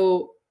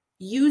 So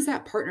use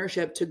that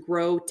partnership to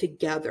grow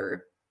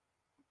together.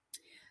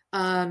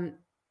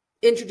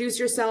 Introduce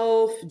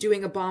yourself,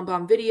 doing a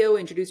bomb video,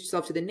 introduce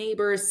yourself to the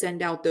neighbors,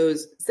 send out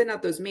those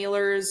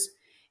mailers.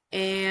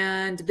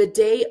 And the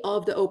day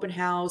of the open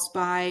house,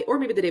 or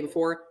maybe the day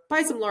before,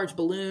 buy some large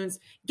balloons,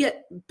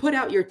 put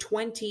out your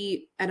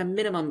 20, at a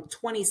minimum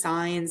 20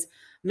 signs,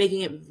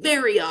 making it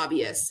very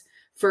obvious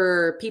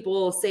for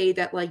people say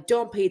that,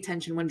 don't pay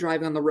attention when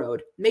driving on the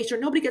road. Make sure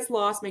nobody gets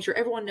lost. Make sure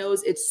everyone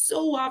knows it's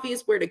so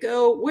obvious where to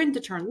go, when to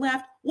turn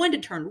left, when to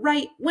turn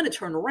right, when to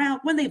turn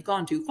around, when they've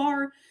gone too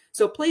far.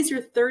 So place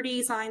your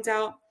 30 signs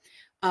out,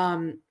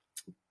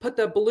 put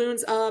the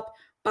balloons up,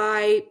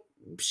 buy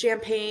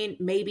champagne,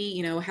 maybe,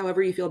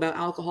 however you feel about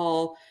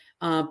alcohol,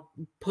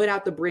 put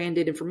out the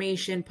branded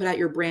information, put out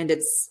your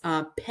branded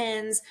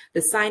pens,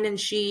 the sign-in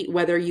sheet,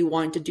 whether you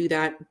want to do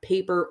that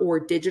paper or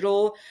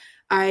digital.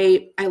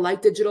 I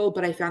like digital,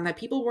 but I found that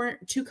people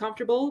weren't too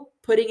comfortable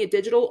putting it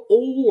digital,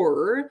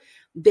 or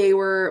they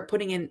were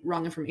putting in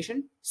wrong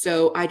information.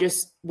 So I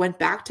just went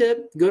back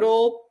to good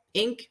old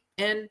ink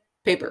and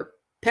paper,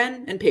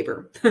 pen and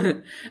paper.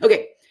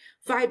 Okay.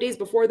 5 days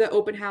before the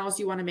open house,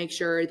 you want to make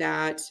sure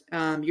that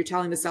you're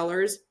telling the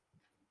sellers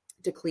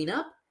to clean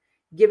up,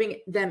 giving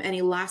them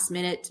any last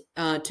minute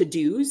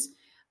to-dos.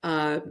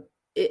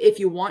 If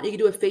you want, you can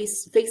do a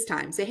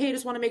FaceTime. Say, hey, I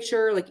just want to make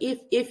sure,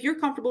 if you're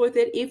comfortable with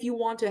it, if you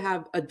want to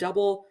have a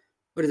double,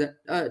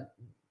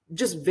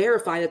 just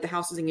verify that the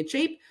house is in good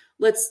shape,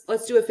 let's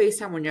do a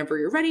FaceTime whenever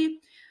you're ready.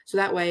 So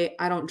that way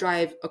I don't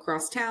drive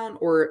across town,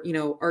 or,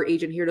 our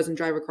agent here doesn't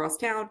drive across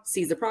town,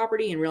 sees the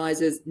property and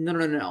realizes,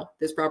 no,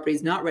 this property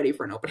is not ready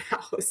for an open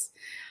house.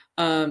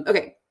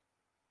 Okay.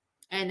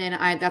 And then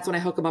that's when I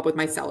hook them up with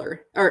my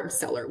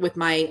with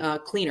my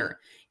cleaner.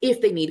 If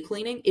they need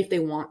cleaning, if they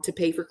want to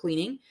pay for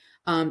cleaning,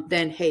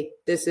 then, hey,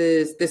 this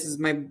is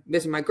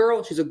my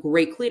girl. She's a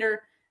great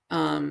cleaner.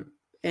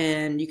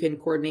 And you can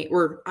coordinate,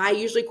 or I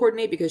usually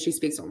coordinate because she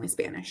speaks only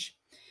Spanish.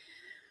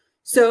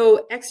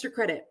 So extra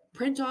credit,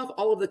 print off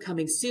all of the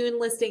coming soon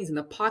listings and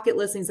the pocket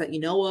listings that you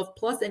know of,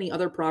 plus any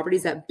other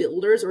properties that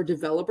builders or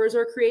developers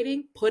are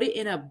creating. Put it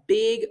in a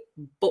big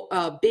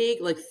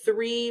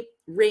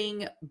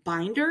 3-ring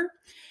binder,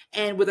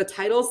 and with a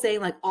title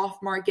saying off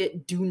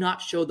market, do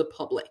not show the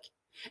public,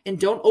 and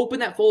don't open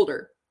that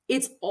folder.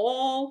 It's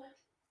all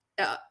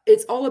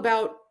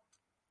about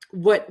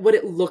what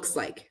it looks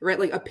like,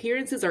 right?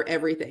 Appearances are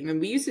everything.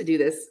 And we used to do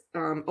this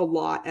a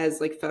lot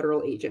as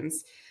federal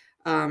agents.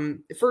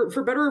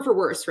 For better or for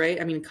worse,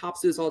 right? I mean, cops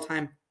do this all the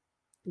time.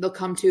 They'll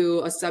come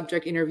to a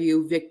subject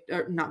interview,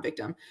 not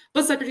victim,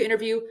 but subject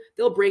interview.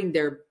 They'll bring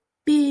their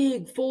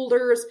big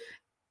folders,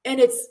 and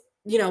it's,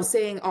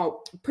 saying,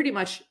 pretty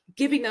much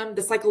giving them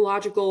the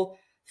psychological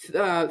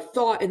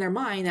thought in their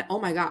mind that, oh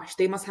my gosh,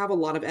 they must have a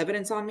lot of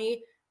evidence on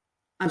me.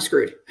 I'm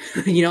screwed.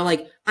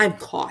 I'm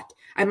caught.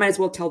 I might as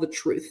well tell the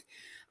truth.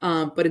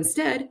 But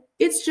instead,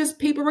 it's just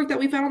paperwork that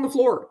we found on the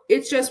floor.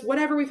 It's just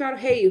whatever we found.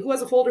 Hey, who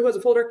has a folder? Who has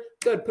a folder?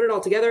 Good. Put it all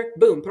together.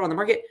 Boom. Put it on the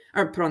market,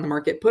 or put it on the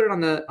market. Put it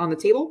on the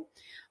table.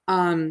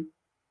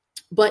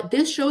 But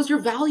this shows your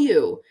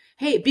value.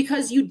 Hey,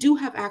 because you do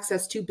have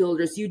access to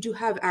builders, you do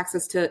have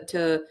access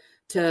to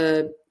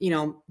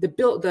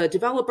the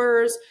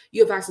developers,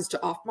 you have access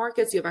to off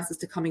markets, you have access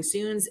to coming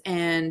soons,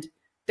 and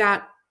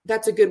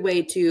that's a good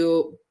way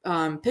to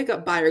pick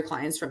up buyer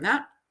clients from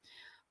that.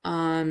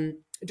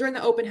 During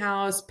the open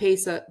house,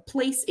 place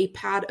a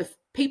pad of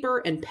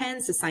paper and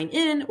pens to sign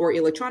in, or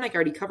electronic. I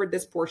already covered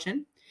this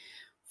portion.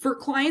 For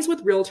clients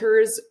with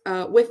realtors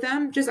with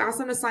them, just ask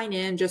them to sign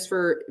in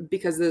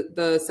because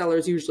the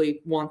sellers usually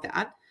want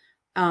that.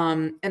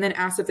 And then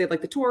ask if they'd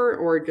like the tour,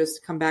 or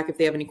just come back if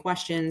they have any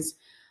questions.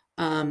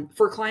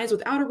 For clients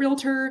without a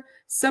realtor,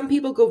 some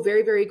people go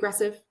very, very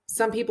aggressive.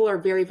 Some people are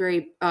very,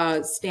 very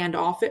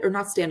standoffish, or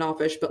not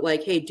standoffish, but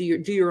like, hey, do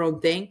your own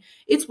thing.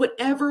 It's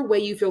whatever way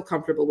you feel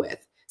comfortable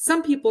with.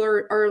 Some people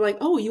are like,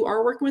 oh, you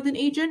are working with an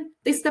agent.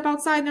 They step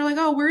outside and they're like,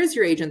 oh, where is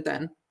your agent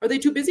then? Are they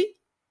too busy?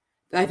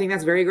 I think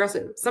that's very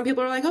aggressive. Some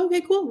people are like, oh,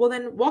 okay, cool. Well,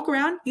 then walk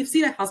around. You've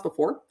seen a house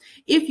before.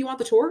 If you want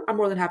the tour, I'm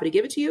more than happy to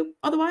give it to you.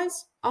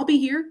 Otherwise, I'll be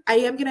here. I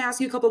am going to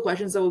ask you a couple of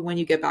questions though when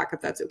you get back,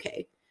 if that's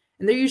okay.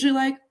 And they're usually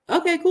like,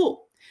 okay,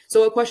 cool. So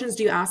what questions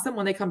do you ask them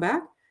when they come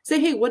back? Say,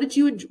 hey, what did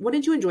you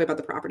enjoy about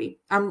the property?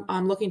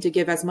 I'm looking to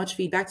give as much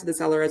feedback to the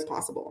seller as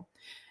possible.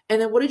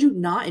 And then what did you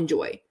not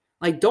enjoy?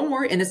 Like, don't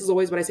worry. And this is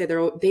always what I say.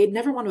 They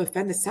never want to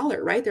offend the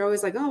seller, right? They're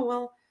always like, oh,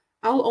 well,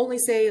 I'll only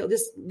say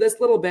this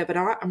little bit, but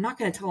I'm not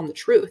going to tell them the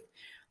truth.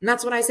 And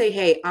that's when I say,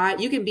 hey,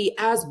 you can be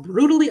as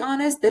brutally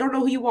honest. They don't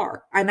know who you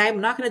are. And I'm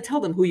not going to tell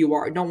them who you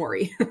are. Don't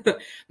worry. And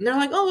they're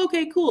like, oh,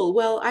 okay, cool.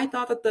 Well, I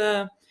thought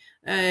that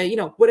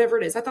whatever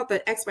it is, I thought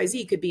that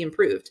XYZ could be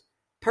improved.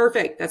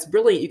 Perfect. That's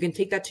brilliant. You can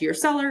take that to your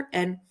seller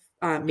and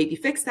maybe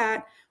fix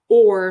that,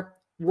 or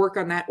work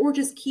on that, or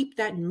just keep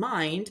that in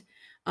mind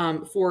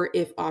for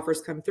if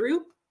offers come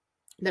through.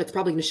 That's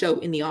probably going to show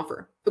in the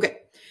offer. Okay.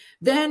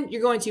 Then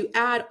you're going to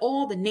add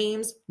all the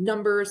names,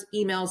 numbers,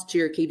 emails to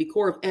your KV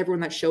core of everyone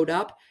that showed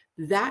up.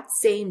 That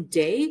same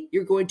day,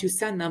 you're going to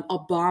send them a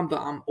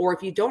bomb, or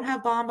if you don't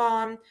have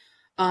bomb,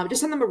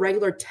 just send them a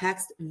regular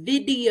text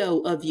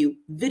video of you.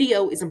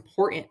 Video is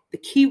important. The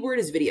key word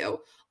is video.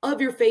 Of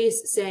your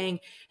face saying,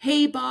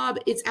 hey, Bob,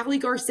 it's Ali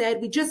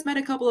Garced. We just met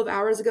a couple of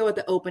hours ago at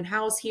the open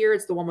house here.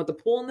 It's the one with the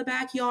pool in the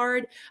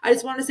backyard. I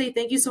just want to say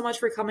thank you so much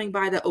for coming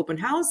by the open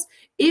house.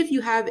 If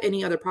you have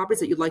any other properties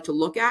that you'd like to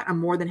look at, I'm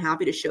more than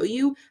happy to show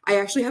you. I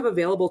actually have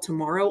available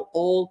tomorrow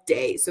all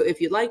day. So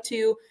if you'd like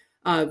to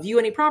view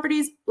any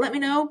properties, let me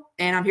know,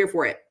 and I'm here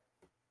for it.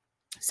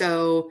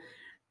 So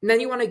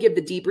then you want to give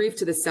the debrief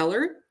to the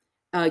seller.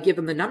 Give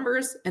them the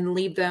numbers and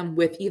leave them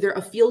with either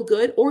a feel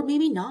good, or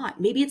maybe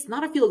not. Maybe it's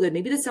not a feel good.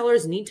 Maybe the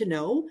sellers need to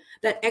know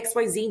that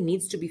XYZ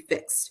needs to be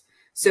fixed.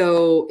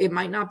 So it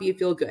might not be a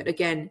feel good.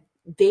 Again,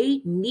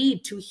 they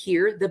need to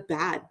hear the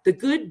bad, the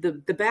good,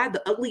 the bad,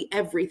 the ugly,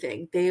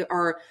 everything. They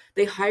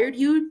hired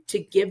you to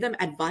give them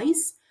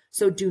advice.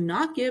 So do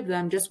not give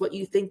them just what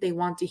you think they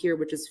want to hear,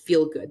 which is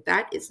feel good.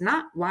 That is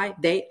not why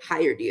they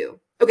hired you.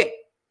 Okay.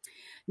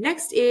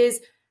 Next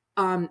is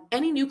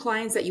any new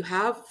clients that you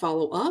have,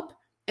 follow up.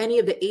 Any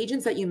of the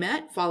agents that you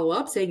met, follow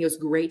up saying it was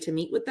great to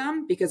meet with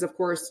them, because of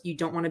course you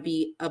don't want to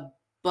be a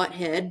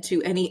butthead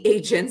to any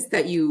agents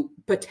that you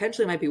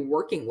potentially might be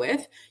working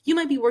with. You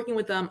might be working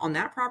with them on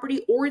that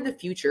property or in the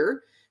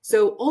future.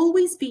 So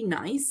always be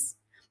nice.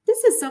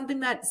 This is something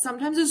that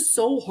sometimes is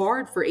so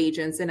hard for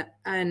agents, and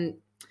I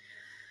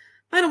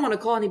don't want to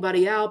call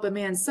anybody out, but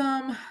man,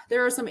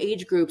 there are some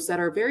age groups that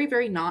are very,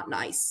 very not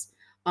nice.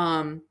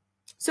 And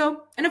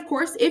of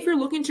course, if you're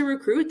looking to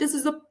recruit, this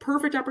is a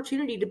perfect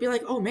opportunity to be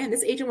like, oh man,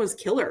 this agent was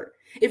killer.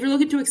 If you're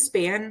looking to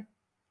expand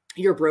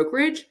your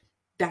brokerage,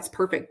 that's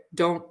perfect.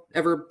 Don't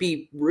ever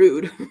be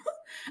rude.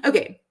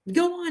 Okay,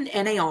 go on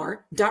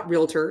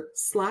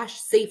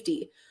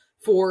nar.realtor/safety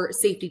for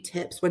safety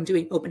tips when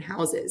doing open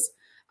houses.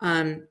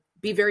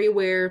 Be very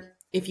aware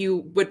if you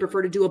would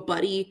prefer to do a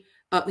buddy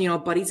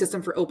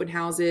system for open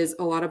houses.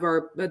 A lot of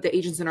the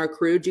agents in our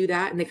crew do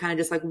that, and they kind of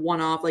just like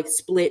one-off, like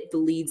split the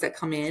leads that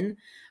come in,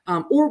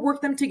 or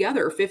work them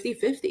together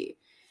 50-50.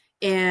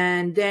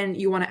 And then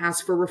you want to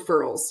ask for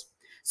referrals.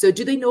 So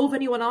do they know of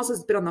anyone else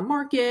that's been on the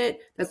market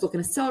that's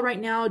looking to sell right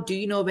now? Do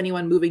you know of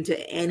anyone moving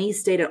to any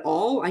state at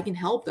all? I can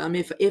help them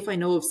if I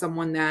know of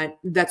someone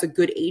that's a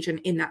good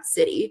agent in that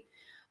city.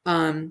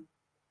 And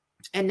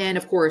then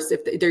of course,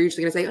 if they're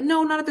usually going to say, oh,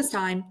 no, not at this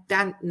time,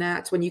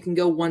 that's when you can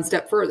go one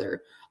step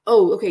further.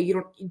 Oh, okay.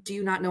 Do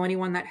you not know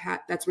anyone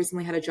that's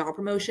recently had a job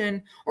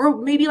promotion? Or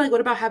maybe like,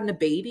 what about having a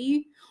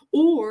baby?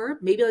 Or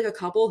maybe like a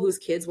couple whose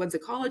kids went to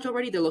college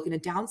already. They're looking to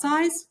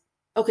downsize.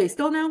 Okay.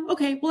 Still no.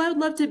 Okay. Well, I would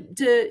love to,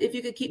 if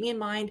you could keep me in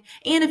mind.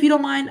 And if you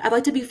don't mind, I'd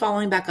like to be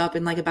following back up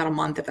in like about a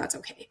month, if that's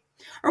okay,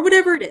 or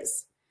whatever it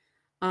is.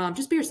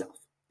 Just be yourself.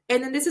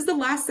 And then this is the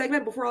last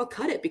segment before I'll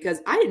cut it because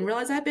I didn't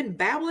realize I've been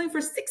babbling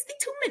for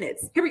 62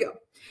 minutes. Here we go.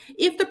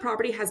 If the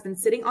property has been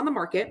sitting on the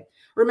market,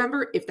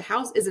 remember, if the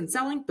house isn't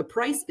selling, the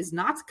price is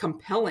not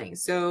compelling.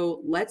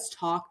 So let's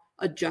talk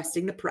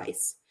adjusting the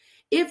price.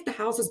 If the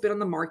house has been on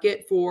the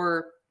market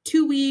for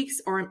 2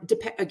 weeks, or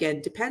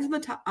depends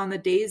on the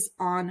days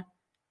on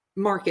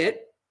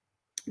market,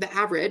 the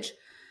average,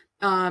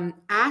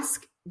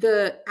 ask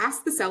the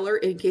seller,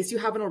 in case you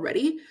haven't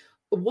already,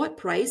 what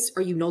price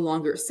are you no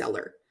longer a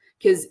seller?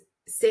 Because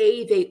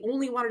say they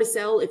only wanted to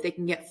sell if they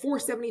can get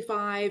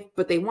 $475,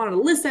 but they wanted to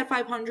list at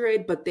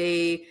 $500, but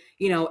they,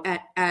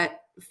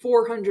 at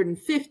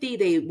 $450,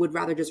 they would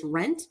rather just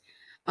rent.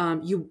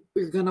 You're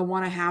going to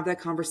want to have that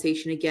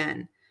conversation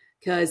again,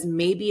 because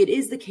maybe it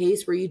is the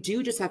case where you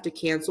do just have to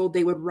cancel.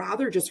 They would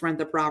rather just rent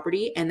the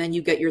property, and then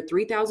you get your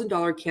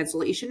 $3,000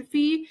 cancellation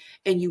fee,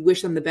 and you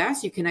wish them the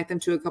best. You connect them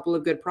to a couple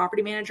of good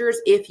property managers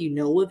if you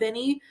know of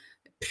any.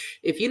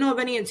 If you know of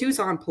any in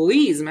Tucson,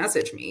 please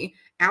message me,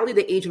 Allie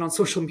the agent, on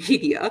social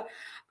media.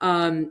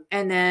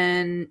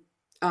 Okay.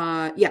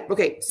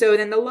 So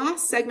then the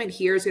last segment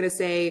here is going to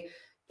say,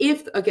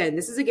 if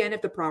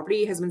the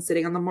property has been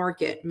sitting on the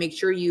market, make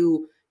sure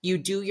you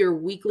do your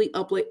weekly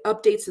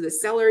updates to the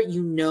seller.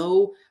 You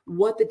know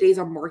what the days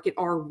on market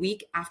are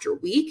week after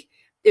week.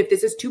 If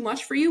this is too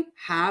much for you,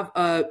 have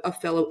a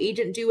fellow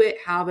agent do it,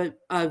 have a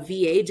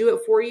VA do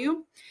it for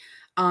you.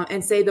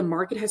 And say the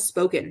market has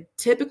spoken.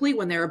 Typically,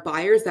 when there are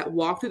buyers that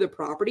walk through the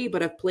property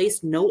but have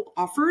placed no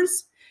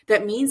offers,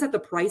 that means that the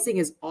pricing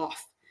is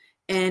off.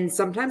 And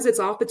sometimes it's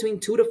off between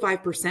 2 to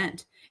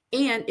 5%.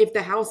 And if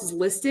the house is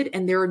listed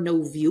and there are no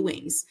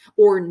viewings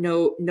or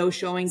no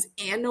showings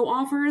and no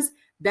offers,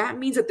 that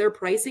means that their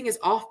pricing is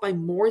off by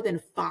more than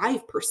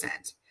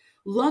 5%.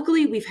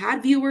 Luckily, we've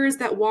had viewers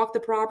that walk the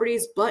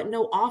properties but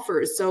no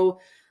offers. So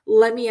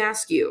let me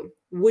ask you,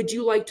 would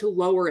you like to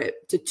lower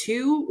it to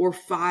 2 or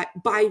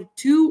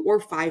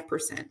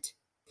 5%?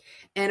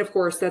 And of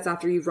course, that's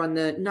after you've run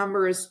the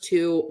numbers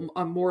to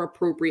a more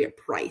appropriate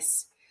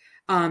price.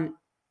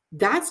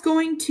 That's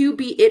going to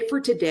be it for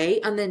today.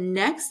 On the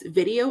next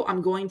video,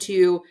 I'm going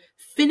to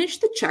finish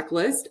the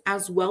checklist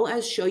as well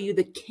as show you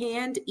the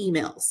canned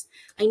emails.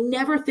 I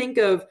never think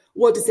of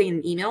what to say in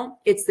an email.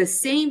 It's the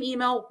same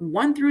email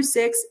 1 through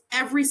 6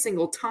 every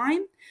single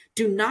time.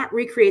 Do not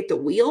recreate the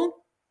wheel.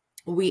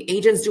 We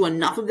agents do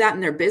enough of that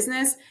in their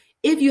business.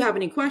 If you have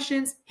any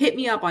questions, hit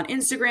me up on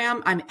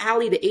Instagram. I'm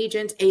Allie the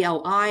agent,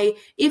 ALI.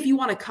 If you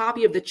want a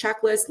copy of the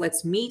checklist,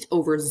 let's meet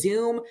over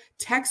Zoom.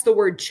 Text the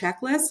word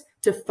checklist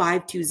to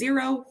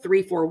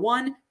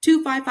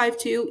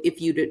 520-341-2552.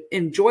 If you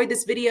enjoyed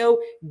this video,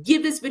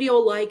 give this video a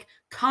like,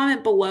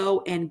 comment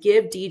below, and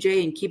give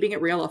DJ and Keeping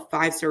It Real a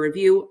 5-star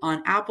review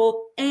on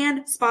Apple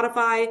and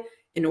Spotify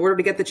in order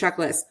to get the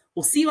checklist.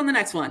 We'll see you on the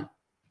next one.